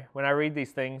don't know. When I read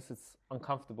these things, it's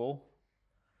uncomfortable.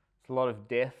 It's a lot of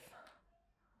death.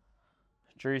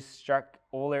 Jews struck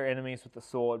all their enemies with the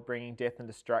sword, bringing death and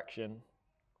destruction.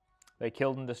 They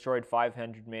killed and destroyed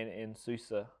 500 men in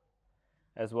Susa,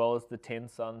 as well as the 10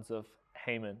 sons of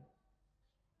Haman.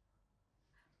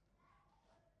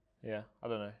 Yeah, I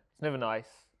don't know. It's never nice.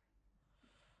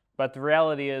 But the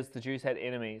reality is the Jews had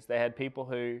enemies. They had people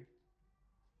who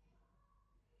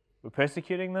were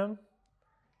persecuting them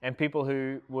and people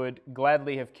who would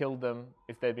gladly have killed them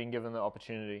if they'd been given the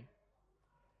opportunity.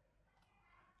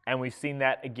 And we've seen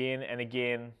that again and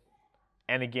again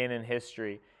and again in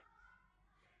history.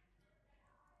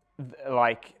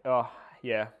 Like, I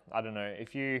don't know.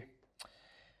 If you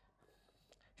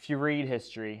read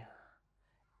history,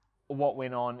 what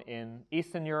went on in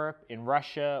Eastern Europe, in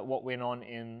Russia, what went on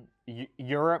in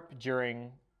Europe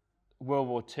during World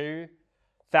War II,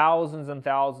 thousands and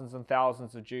thousands and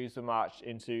thousands of Jews were marched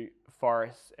into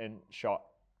forests and shot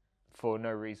for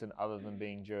no reason other than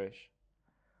being Jewish.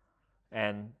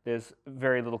 And there's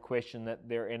very little question that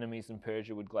their enemies in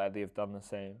Persia would gladly have done the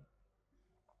same.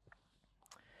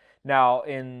 Now,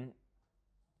 in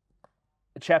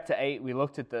chapter 8, we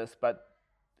looked at this, but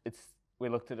we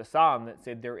looked at a psalm that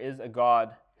said there is a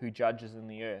God who judges in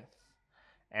the earth.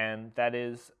 And that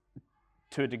is,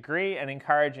 to a degree, an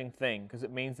encouraging thing, because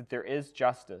it means that there is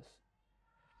justice.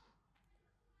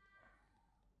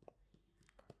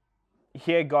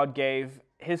 Here, God gave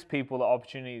his people the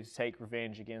opportunity to take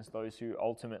revenge against those who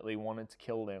ultimately wanted to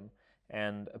kill them.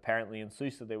 And apparently in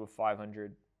Susa there were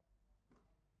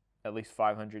at least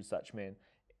 500 such men,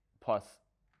 plus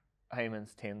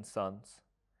Haman's 10 sons.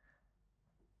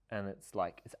 And it's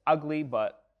ugly,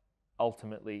 but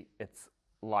ultimately it's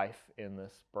life in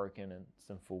this broken and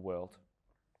sinful world.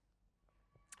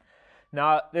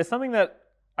 Now, there's something that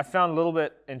I found a little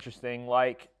bit interesting.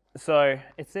 So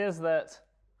it says that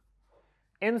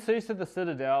in Susa, the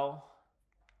citadel,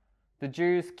 the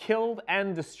Jews killed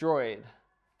and destroyed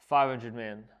 500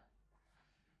 men.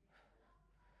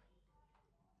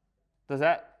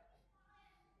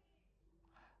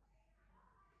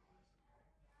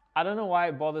 I don't know why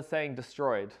it bothers saying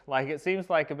destroyed. It seems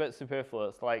like a bit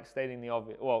superfluous, stating the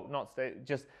obvious. Well,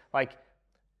 just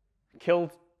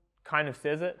killed kind of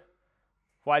says it.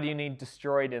 Why do you need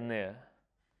destroyed in there?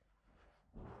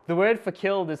 The word for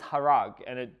killed is harag,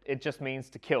 and it just means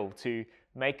to kill, to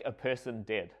make a person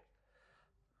dead.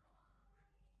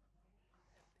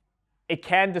 It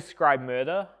can describe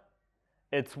murder.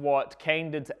 It's what Cain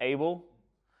did to Abel.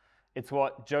 It's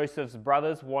what Joseph's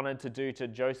brothers wanted to do to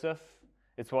Joseph.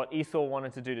 It's what Esau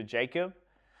wanted to do to Jacob.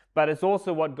 But it's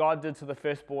also what God did to the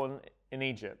firstborn in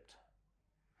Egypt.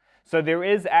 So there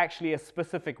is actually a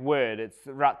specific word. It's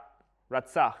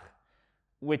ratzach,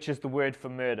 which is the word for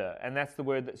murder. And that's the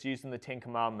word that's used in the Ten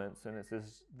Commandments. And it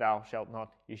says,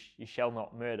 you shall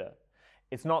not murder.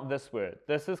 It's not this word.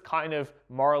 This is kind of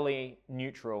morally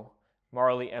neutral,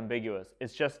 morally ambiguous.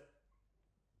 It's just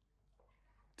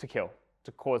to kill,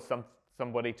 to cause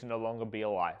somebody to no longer be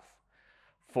alive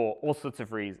for all sorts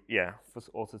of reasons. For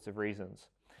all sorts of reasons.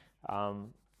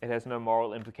 It has no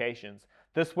moral implications.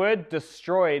 This word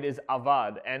destroyed is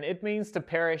avad, and it means to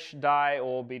perish, die,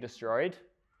 or be destroyed.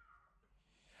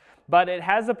 But it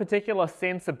has a particular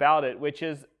sense about it, which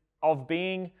is of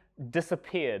being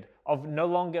disappeared, of no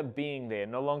longer being there,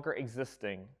 no longer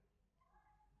existing.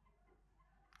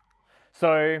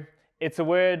 So it's a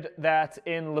word that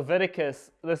in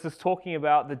Leviticus, this is talking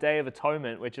about the Day of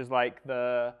Atonement, which is like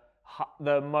the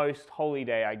most holy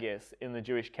day, I guess, in the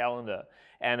Jewish calendar.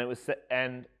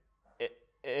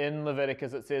 In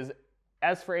Leviticus it says,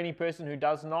 as for any person who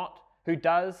does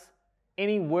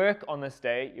any work on this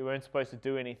day, you weren't supposed to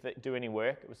do any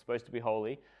work, it was supposed to be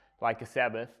holy, like a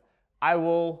Sabbath, I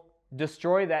will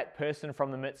destroy that person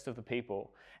from the midst of the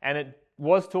people. And it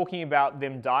was talking about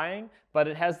them dying, but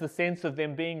it has the sense of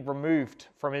them being removed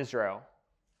from Israel.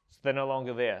 So they're no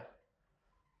longer there.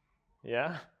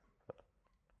 Yeah?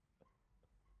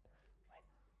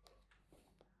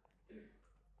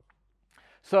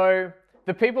 So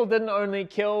the people didn't only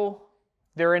kill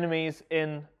their enemies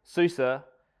in Susa,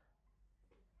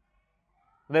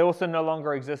 they also no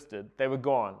longer existed. They were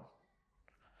gone.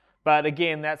 But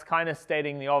again, that's kind of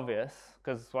stating the obvious,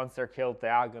 because once they're killed, they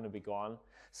are going to be gone.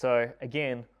 So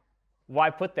again, why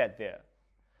put that there?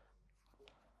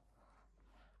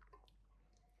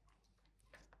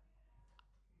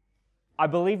 I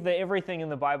believe that everything in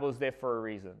the Bible is there for a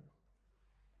reason.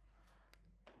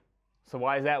 So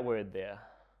why is that word there?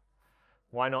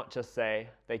 Why not just say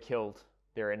they killed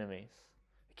their enemies?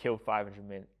 They killed 500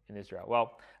 men in Israel.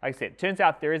 Well, like I said, it turns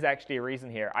out there is actually a reason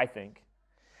here, I think.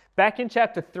 Back in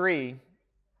chapter 3,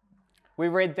 we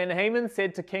read, "Then Haman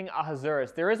said to King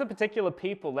Ahasuerus, 'There is a particular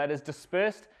people that is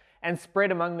dispersed and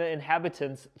spread among the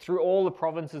inhabitants through all the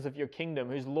provinces of your kingdom,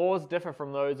 whose laws differ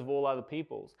from those of all other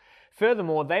peoples.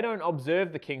 Furthermore, they don't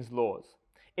observe the king's laws.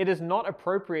 It is not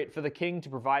appropriate for the king to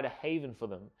provide a haven for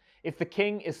them. If the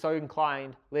king is so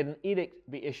inclined, let an edict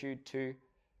be issued to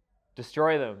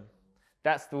destroy them.'"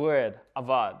 That's the word,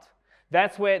 avad.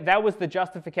 That was the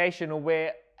justification, or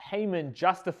where Haman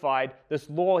justified this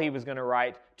law he was going to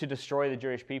write to destroy the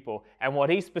Jewish people. And what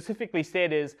he specifically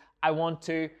said is, I want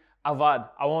to avad,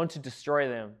 I want to destroy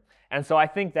them. And so I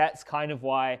think that's kind of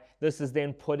why this is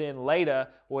then put in later,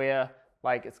 where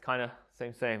like it's kind of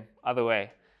same, other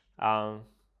way. The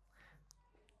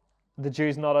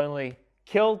Jews not only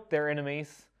killed their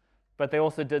enemies, but they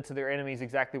also did to their enemies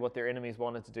exactly what their enemies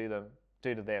wanted to do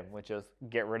to them, which is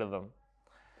get rid of them.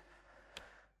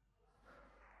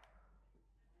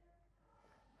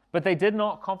 But they did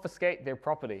not confiscate their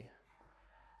property.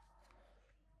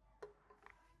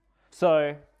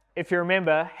 So, if you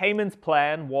remember, Haman's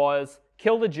plan was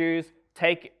kill the Jews,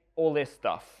 take all their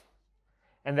stuff.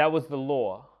 And that was the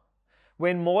law.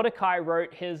 When Mordecai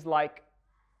wrote his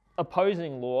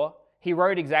opposing law, he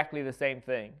wrote exactly the same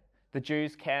thing. The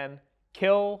Jews can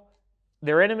kill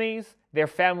their enemies, their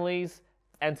families,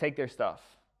 and take their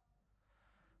stuff.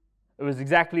 It was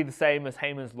exactly the same as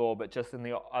Haman's law, but just in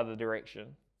the other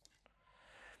direction.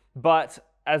 But,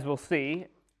 as we'll see,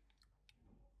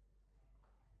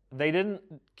 they didn't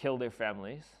kill their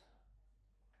families,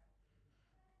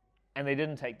 and they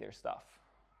didn't take their stuff,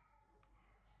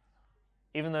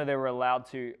 even though they were allowed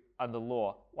to under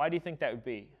law. Why do you think that would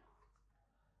be?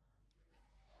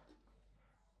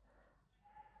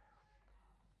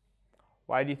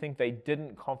 Why do you think they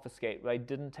didn't confiscate, they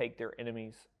didn't take their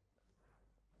enemies'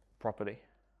 property?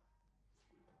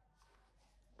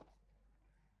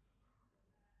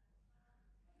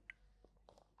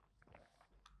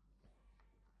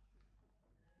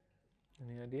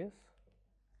 Any ideas?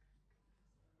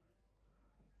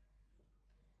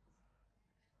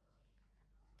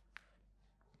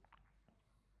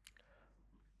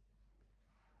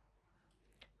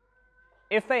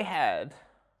 If they had,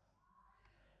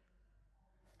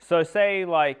 so say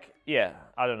I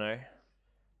don't know,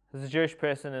 there's a Jewish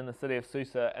person in the city of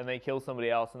Susa and they kill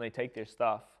somebody else and they take their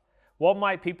stuff, what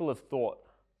might people have thought?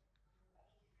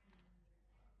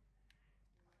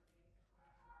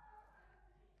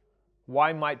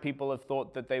 Why might people have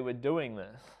thought that they were doing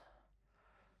this?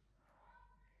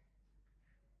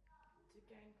 To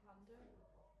gain plunder?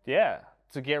 Yeah,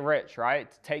 to get rich,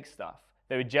 right? To take stuff.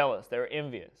 They were jealous, they were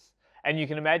envious. And you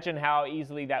can imagine how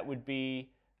easily that would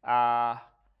be,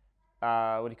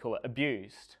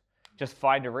 abused. Just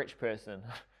find a rich person,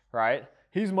 right?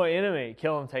 He's my enemy,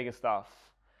 kill him, take his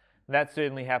stuff. That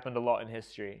certainly happened a lot in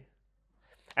history.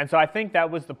 And so I think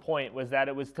that was the point, was that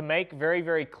it was to make very,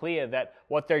 very clear that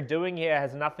what they're doing here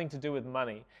has nothing to do with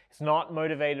money. It's not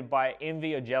motivated by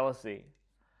envy or jealousy.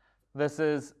 This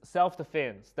is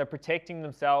self-defense. They're protecting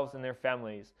themselves and their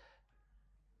families.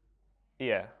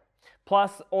 Yeah.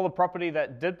 Plus, all the property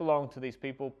that did belong to these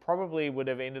people probably would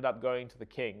have ended up going to the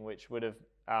king, which wouldn't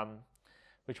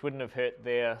have hurt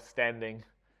their standing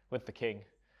with the king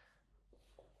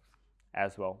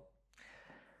as well.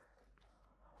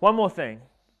 One more thing.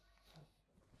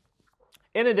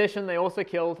 In addition, they also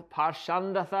killed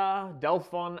Parshandatha,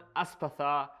 Delphon,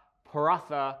 Aspatha,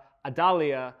 Paratha,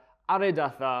 Adalia,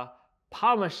 Aridatha,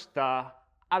 Parmashta,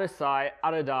 Arisai,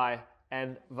 Aridai,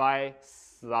 and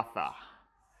Vaisatha.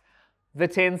 The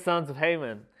 10 sons of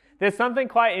Haman. There's something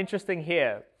quite interesting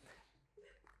here.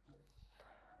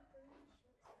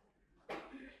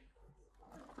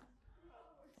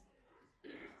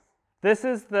 This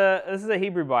is a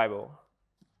Hebrew Bible.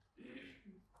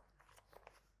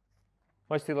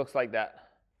 Mostly looks like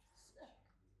that.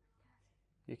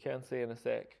 You can see in a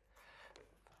sec.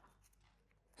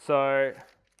 So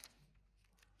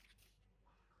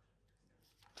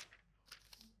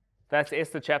that's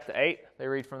Esther chapter 8. They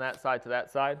read from that side to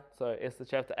that side. So Esther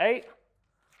chapter 8.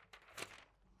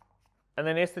 And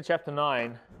then Esther chapter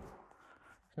 9.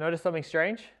 Notice something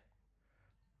strange?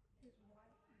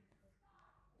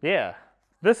 Yeah,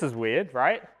 this is weird,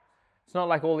 right? It's not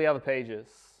like all the other pages.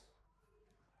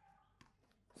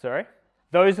 Sorry?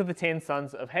 Those are the 10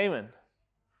 sons of Haman.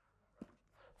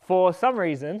 For some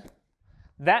reason,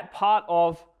 that part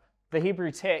of the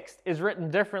Hebrew text is written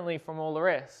differently from all the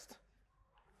rest.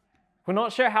 We're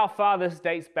not sure how far this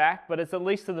dates back, but it's at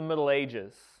least to the Middle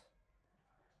Ages.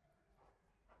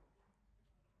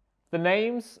 The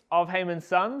names of Haman's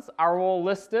sons are all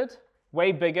listed,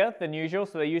 way bigger than usual,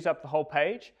 so they use up the whole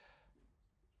page.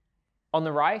 On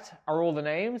the right are all the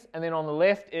names, and then on the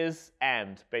left is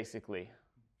 "and," basically.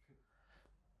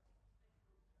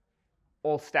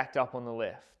 All stacked up on the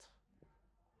left.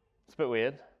 It's a bit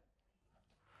weird.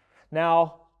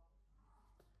 Now,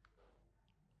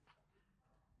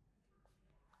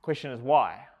 question is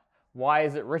why? Why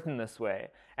is it written this way?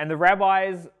 And the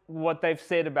rabbis, what they've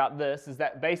said about this is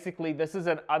that basically this is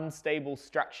an unstable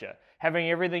structure. Having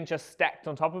everything just stacked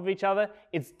on top of each other,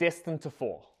 it's destined to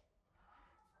fall.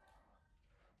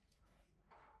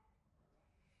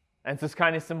 And it's just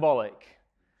kind of symbolic.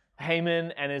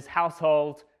 Haman and his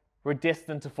household were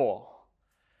destined to fall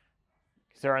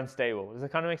because they're unstable. Does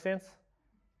that kind of make sense?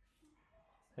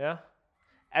 Yeah?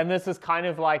 And this is kind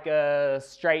of like a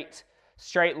straight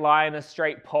line, a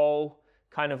straight pole,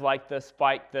 kind of like the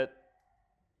spike that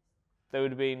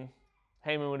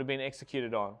Haman would have been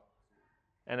executed on.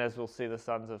 And as we'll see, the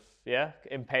sons of,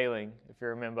 impaling, if you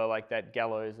remember, like that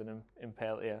gallows and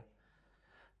impale,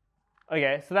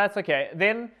 Okay, so that's okay.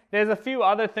 Then there's a few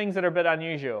other things that are a bit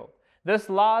unusual. This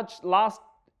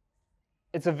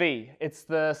it's a V. It's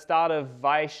the start of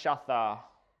Vaishatha,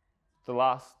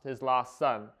 his last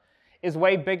son, is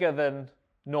way bigger than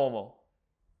normal.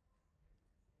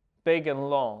 Big and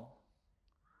long.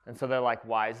 And so they're like,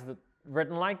 why is it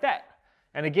written like that?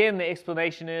 And again, the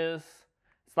explanation is,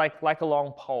 it's like a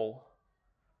long pole.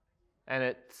 And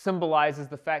it symbolizes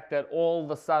the fact that all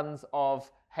the sons of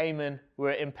Haman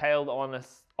were impaled on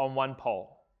one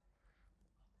pole.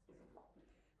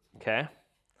 Okay?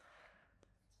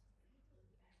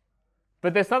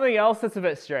 But there's something else that's a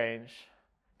bit strange.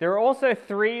 There are also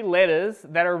 3 letters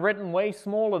that are written way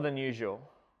smaller than usual.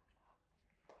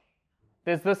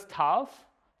 There's this Tav,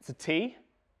 it's a T.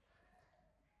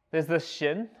 There's this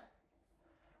Shin,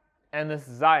 and this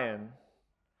Zion.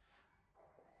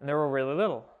 And they're all really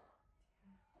little.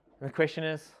 And the question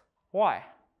is, why?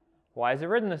 Why is it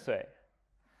written this way?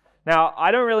 Now,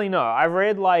 I don't really know. I've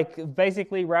read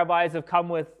basically rabbis have come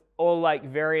with all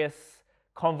various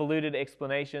convoluted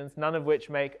explanations, none of which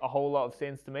make a whole lot of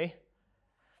sense to me.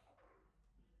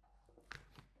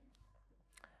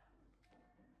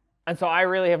 And so I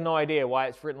really have no idea why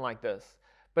it's written like this.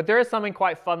 But there is something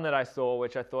quite fun that I saw,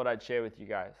 which I thought I'd share with you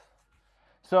guys.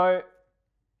 So,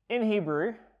 in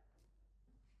Hebrew,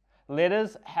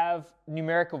 letters have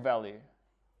numerical value.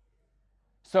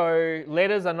 So,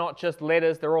 letters are not just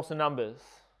letters, they're also numbers.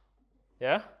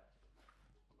 Yeah?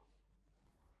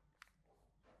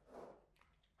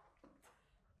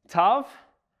 Tav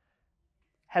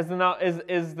is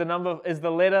the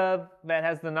letter that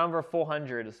has the number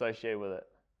 400 associated with it.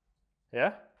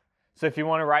 Yeah? So if you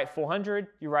want to write 400,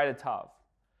 you write a Tav.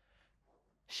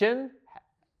 Shin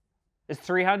is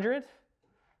 300,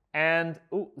 and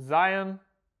Zion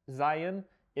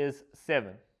is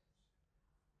 7.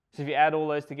 So if you add all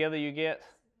those together, you get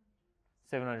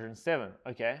 707.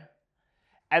 Okay.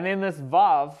 And then this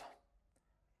Vav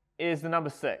is the number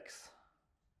 6.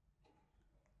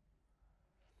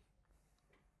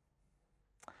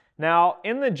 Now,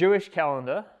 in the Jewish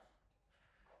calendar,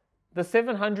 the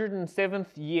 707th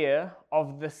year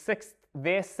of their 6th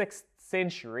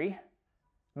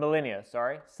millennia,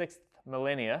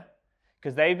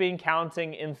 because they've been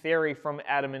counting in theory from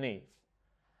Adam and Eve.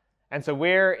 And so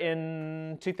we're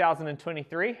in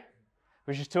 2023,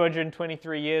 which is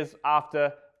 223 years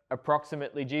after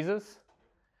approximately Jesus.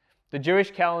 The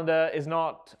Jewish calendar is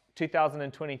not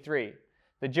 2023.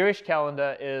 The Jewish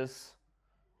calendar is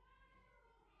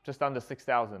just under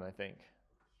 6,000, I think.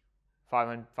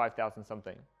 5,000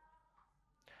 something.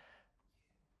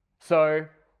 So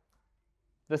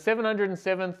the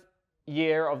 707th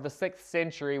year of the 6th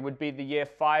century would be the year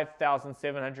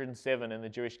 5,707 in the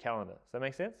Jewish calendar. Does that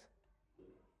make sense?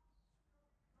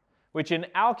 Which in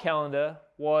our calendar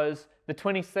was the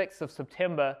 26th of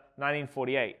September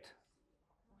 1948.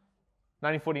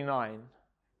 1949.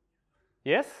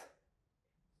 Yes?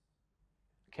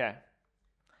 Okay.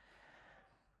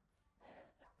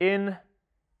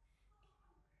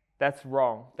 That's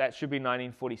wrong. That should be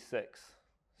 1946.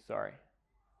 Sorry.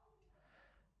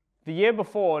 The year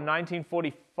before,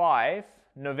 1945,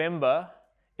 November,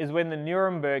 is when the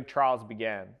Nuremberg trials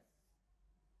began.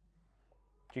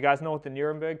 Do you guys know what the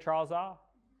Nuremberg trials are?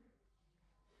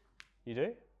 You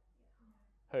do?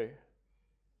 Who?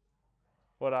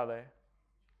 What are they?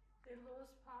 Their laws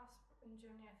passed in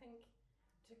Germany, I think,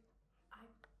 I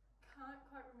can't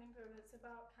quite remember, but it's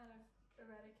about kind of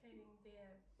eradicating the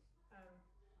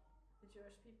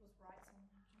Jewish people's rights.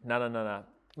 No.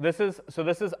 This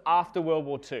is after World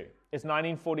War II. It's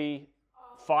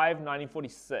 1945,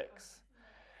 1946.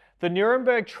 The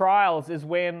Nuremberg trials is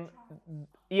when,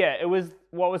 it was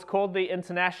what was called the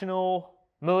International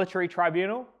Military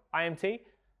Tribunal, IMT,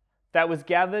 that was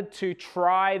gathered to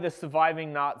try the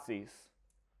surviving Nazis.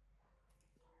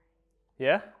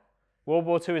 Yeah? World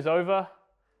War II is over.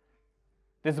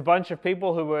 There's a bunch of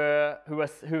people who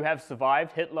have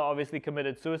survived. Hitler obviously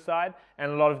committed suicide,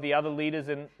 and a lot of the other leaders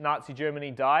in Nazi Germany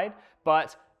died.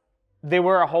 But there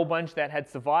were a whole bunch that had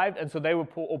survived, and so they were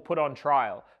all put on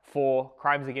trial for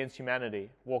crimes against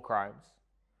humanity, war crimes.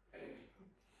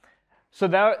 So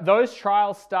those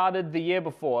trials started the year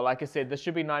before. Like I said, this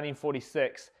should be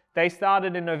 1946. They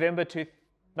started in November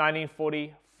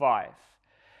 1945.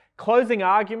 Closing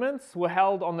arguments were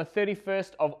held on the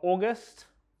 31st of August,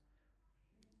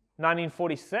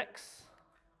 1946,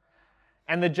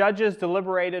 and the judges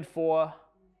deliberated for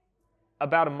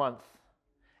about a month,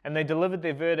 and they delivered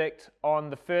their verdict on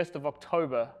the 1st of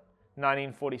October,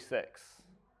 1946,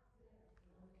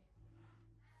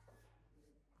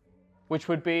 which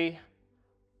would be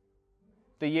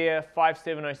the year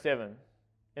 5707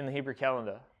 in the Hebrew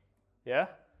calendar,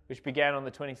 which began on the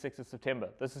 26th of September.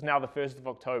 This is now the 1st of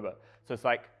October, so it's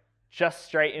like just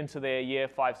straight into their year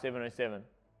 5707.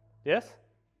 Yes?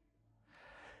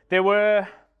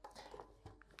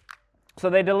 So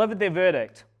they delivered their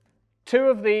verdict. 2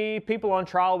 of the people on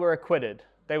trial were acquitted.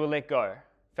 They were let go,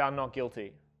 found not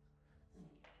guilty.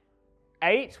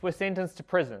 8 were sentenced to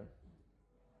prison.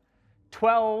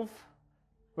 12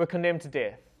 were condemned to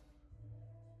death.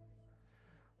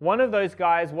 One of those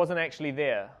guys wasn't actually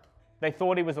there. They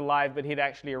thought he was alive, but he'd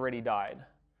actually already died.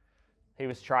 He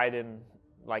was tried in,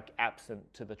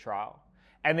 absent to the trial.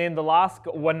 And then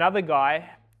another guy,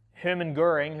 Hermann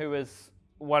Goering, who was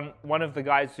one of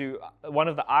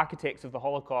the architects of the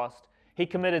Holocaust, he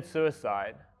committed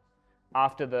suicide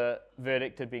after the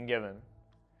verdict had been given.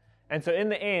 And so in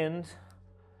the end,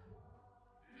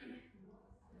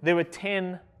 there were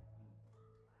 10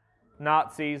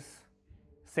 Nazis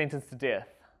sentenced to death.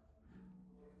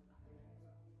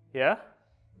 Yeah?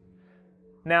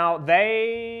 Now,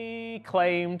 they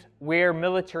claimed we're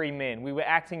military men. We were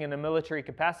acting in a military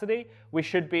capacity. We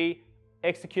should be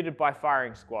executed by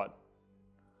firing squad.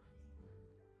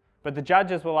 But the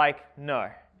judges were like, no,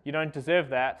 you don't deserve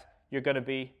that. You're going to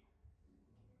be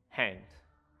hanged.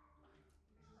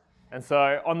 And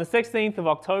so on the 16th of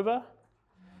October,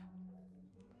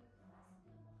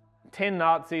 10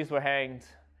 Nazis were hanged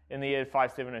in the year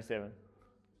 5707.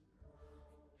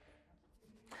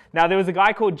 Now, there was a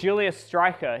guy called Julius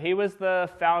Streicher. He was the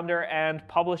founder and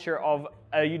publisher of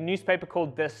a newspaper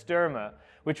called Der Stürmer,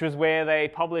 which was where they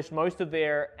published most of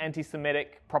their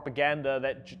anti-Semitic propaganda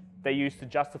that they used to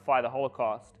justify the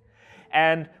Holocaust.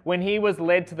 And when he was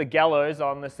led to the gallows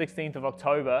on the 16th of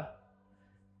October,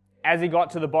 as he got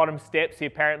to the bottom steps, he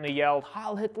apparently yelled,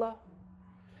 "Heil Hitler!"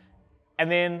 And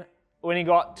then when he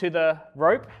got to the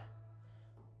rope,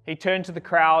 he turned to the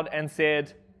crowd and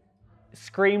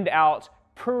screamed out,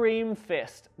 "Purim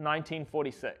Fest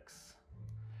 1946.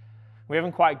 We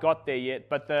haven't quite got there yet,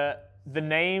 but the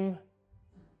name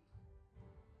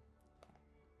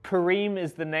Purim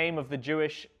is the name of the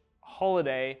Jewish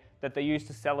holiday that they used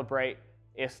to celebrate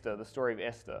Esther, the story of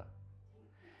Esther.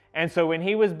 And so when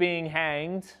he was being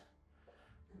hanged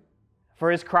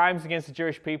for his crimes against the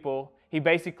Jewish people, he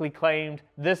basically claimed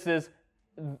this is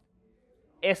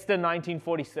Esther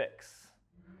 1946,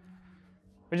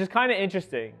 which is kind of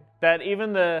interesting. That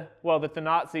even that the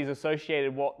Nazis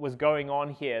associated what was going on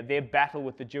here, their battle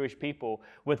with the Jewish people,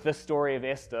 with this story of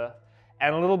Esther,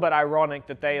 and a little bit ironic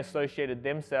that they associated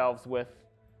themselves with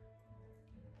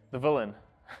the villain,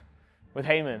 with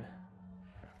Haman.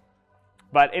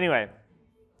 But anyway,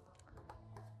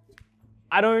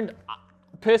 I don't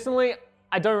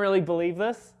really believe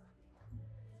this.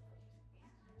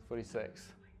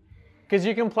 46. Because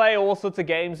you can play all sorts of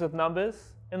games with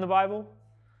numbers in the Bible.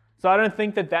 So I don't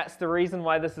think that that's the reason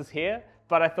why this is here,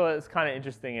 but I thought it's kind of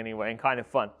interesting anyway and kind of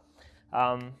fun.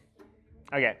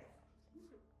 Okay.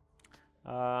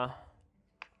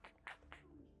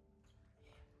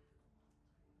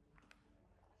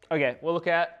 Okay, we'll look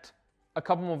at a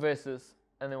couple more verses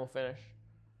and then we'll finish.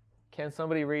 Can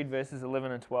somebody read verses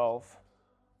 11 and 12?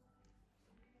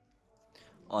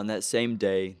 On that same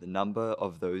day, the number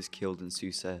of those killed in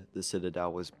Susa, the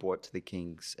citadel, was brought to the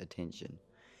king's attention.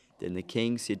 Then the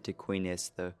king said to Queen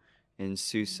Esther, In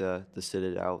Susa, the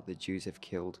citadel, the Jews have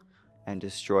killed and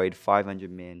destroyed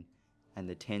 500 men and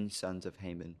the 10 sons of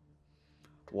Haman.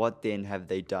 What then have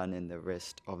they done in the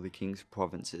rest of the king's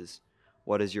provinces?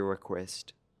 What is your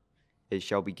request? It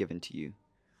shall be given to you.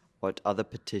 What other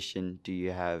petition do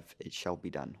you have? It shall be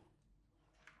done.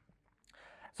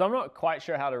 So I'm not quite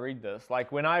sure how to read this.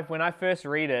 Like when I first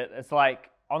read it, it's like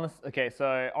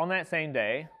so on that same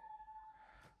day,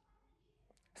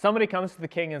 somebody comes to the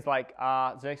king and is like,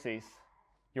 Xerxes,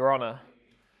 Your Honor,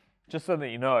 just so that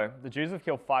you know, the Jews have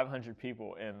killed 500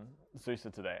 people in Susa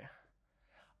today.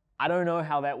 I don't know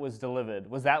how that was delivered.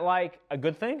 Was that like a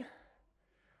good thing?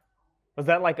 Was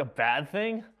that like a bad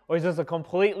thing? Or is this a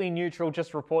completely neutral,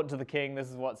 just report to the king, this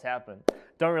is what's happened?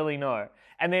 Don't really know.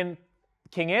 And then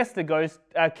King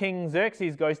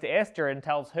Xerxes goes to Esther and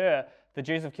tells her the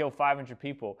Jews have killed 500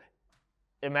 people.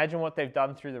 Imagine what they've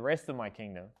done through the rest of my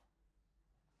kingdom.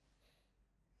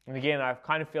 And again, I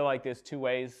kind of feel like there's two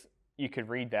ways you could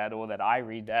read that, or that I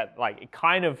read that. Like it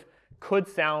kind of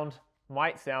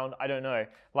might sound, I don't know,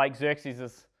 like Xerxes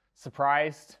is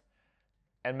surprised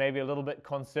and maybe a little bit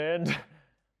concerned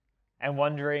and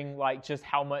wondering like just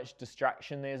how much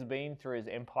destruction there's been through his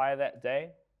empire that day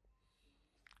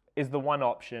is the one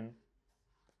option.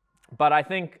 But I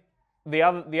think the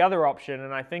other option,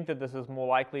 and I think that this is more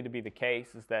likely to be the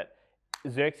case, is that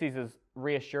Xerxes is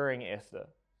reassuring Esther.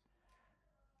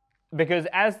 Because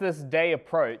as this day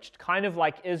approached, kind of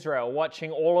like Israel, watching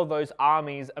all of those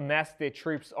armies amass their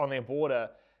troops on their border,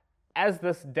 as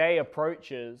this day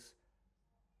approaches,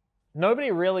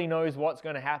 nobody really knows what's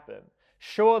going to happen.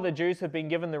 Sure, the Jews have been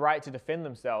given the right to defend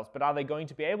themselves, but are they going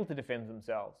to be able to defend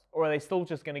themselves? Or are they still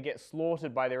just going to get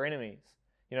slaughtered by their enemies?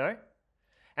 You know?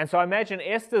 And so I imagine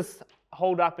Esther's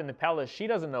holed up in the palace. She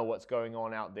doesn't know what's going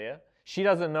on out there. She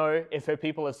doesn't know if her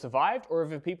people have survived or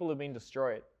if her people have been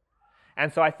destroyed.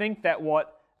 And so I think that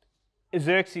what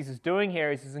Xerxes is doing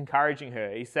here is he's encouraging her.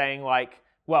 He's saying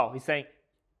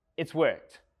it's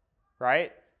worked,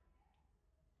 right?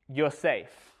 You're safe.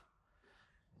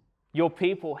 Your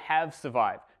people have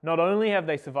survived. Not only have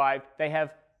they survived, they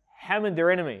have hammered their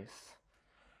enemies.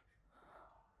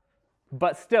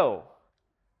 But still,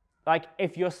 like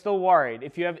if you're still worried,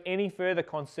 if you have any further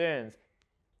concerns,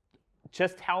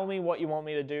 just tell me what you want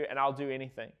me to do and I'll do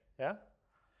anything. Yeah?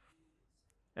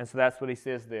 And so that's what he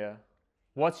says there.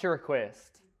 What's your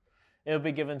request? It'll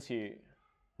be given to you.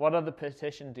 What other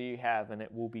petition do you have? And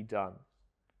it will be done.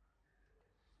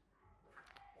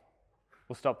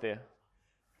 We'll stop there.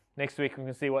 Next week we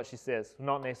can see what she says.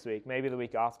 Not next week, maybe the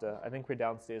week after. I think we're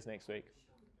downstairs next week.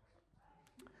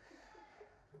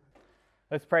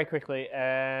 Let's pray quickly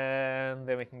and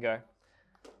then we can go.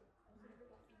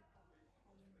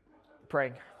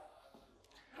 Praying.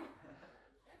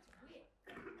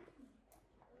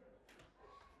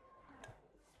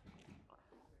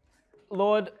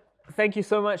 Lord, thank you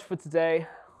so much for today.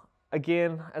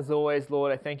 Again, as always,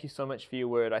 Lord, I thank you so much for your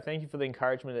word. I thank you for the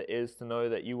encouragement it is to know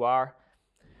that you are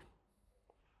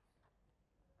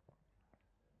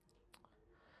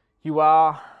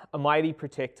a mighty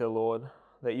protector, Lord,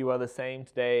 that you are the same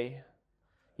today,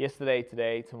 yesterday,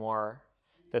 today, tomorrow,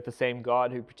 that the same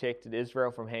God who protected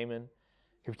Israel from Haman,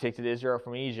 who protected Israel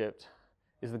from Egypt,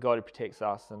 is the God who protects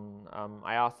us. And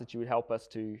I ask that you would help us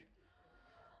to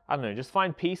just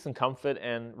find peace and comfort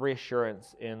and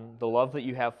reassurance in the love that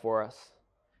you have for us,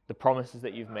 the promises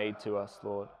that you've made to us,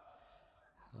 Lord.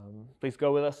 Please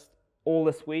go with us all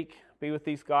this week. Be with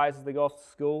these guys as they go off to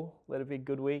school. Let it be a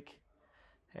good week.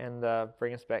 And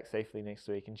bring us back safely next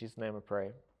week. In Jesus' name I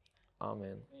pray.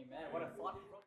 Amen. Amen. What a thought.